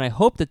talking to you, and I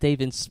hope that they've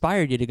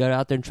inspired you to go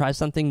out there and try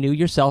something new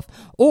yourself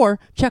or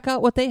check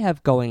out what they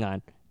have going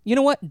on. You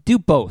know what? Do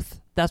both.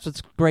 That's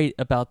what's great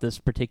about this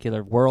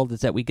particular world,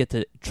 is that we get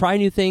to try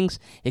new things,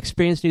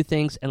 experience new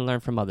things, and learn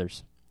from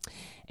others.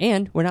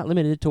 And we're not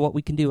limited to what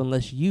we can do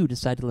unless you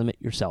decide to limit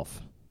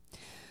yourself.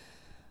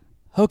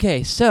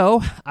 Okay,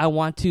 so I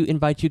want to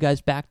invite you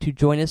guys back to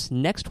join us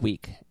next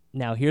week.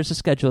 Now, here's the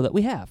schedule that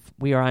we have.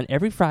 We are on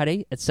every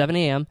Friday at 7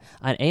 a.m.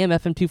 on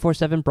AM/FM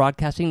 247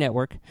 Broadcasting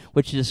Network,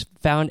 which is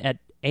found at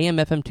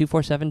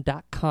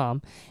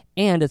amfm247.com,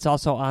 and it's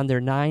also on their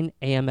 9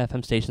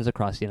 AM/FM stations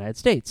across the United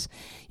States.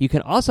 You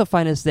can also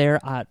find us there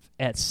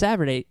at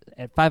Saturday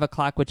at 5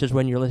 o'clock, which is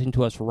when you're listening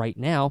to us right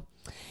now.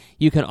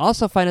 You can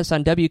also find us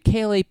on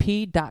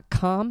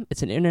WKLAP.com.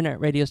 It's an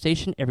internet radio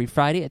station every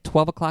Friday at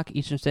 12 o'clock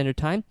Eastern Standard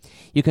Time.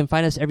 You can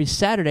find us every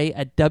Saturday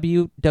at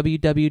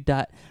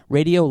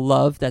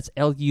www.radiolove, that's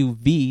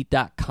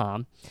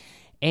LUV.com.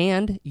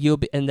 And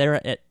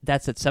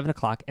that's at 7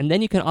 o'clock. And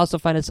then you can also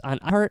find us on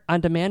Heart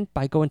On Demand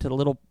by going to the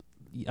little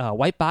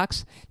white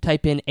box,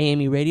 type in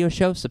AME Radio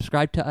Show,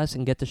 subscribe to us,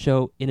 and get the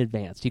show in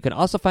advance. You can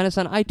also find us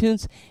on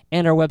iTunes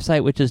and our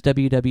website, which is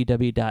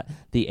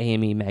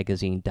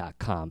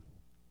www.theamemagazine.com.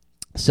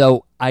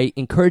 So I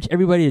encourage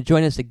everybody to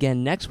join us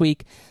again next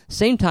week,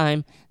 same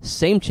time,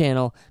 same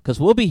channel, because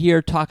we'll be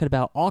here talking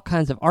about all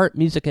kinds of art,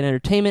 music, and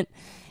entertainment,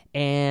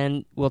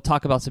 and we'll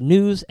talk about some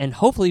news, and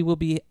hopefully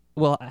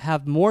we'll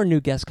have more new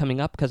guests coming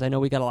up, because I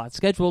know we got a lot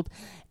scheduled,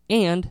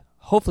 and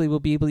hopefully we'll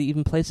be able to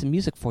even play some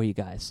music for you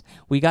guys.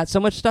 We got so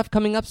much stuff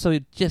coming up, so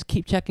just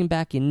keep checking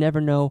back. You never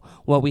know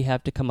what we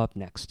have to come up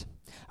next.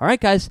 All right,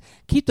 guys,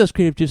 keep those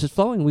creative juices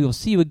flowing. We will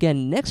see you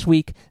again next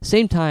week,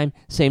 same time,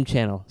 same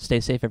channel. Stay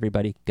safe,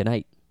 everybody. Good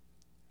night.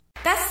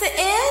 That's the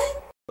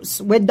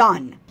end? We're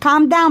done.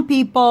 Calm down,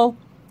 people.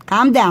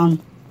 Calm down.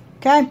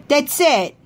 Okay? That's it.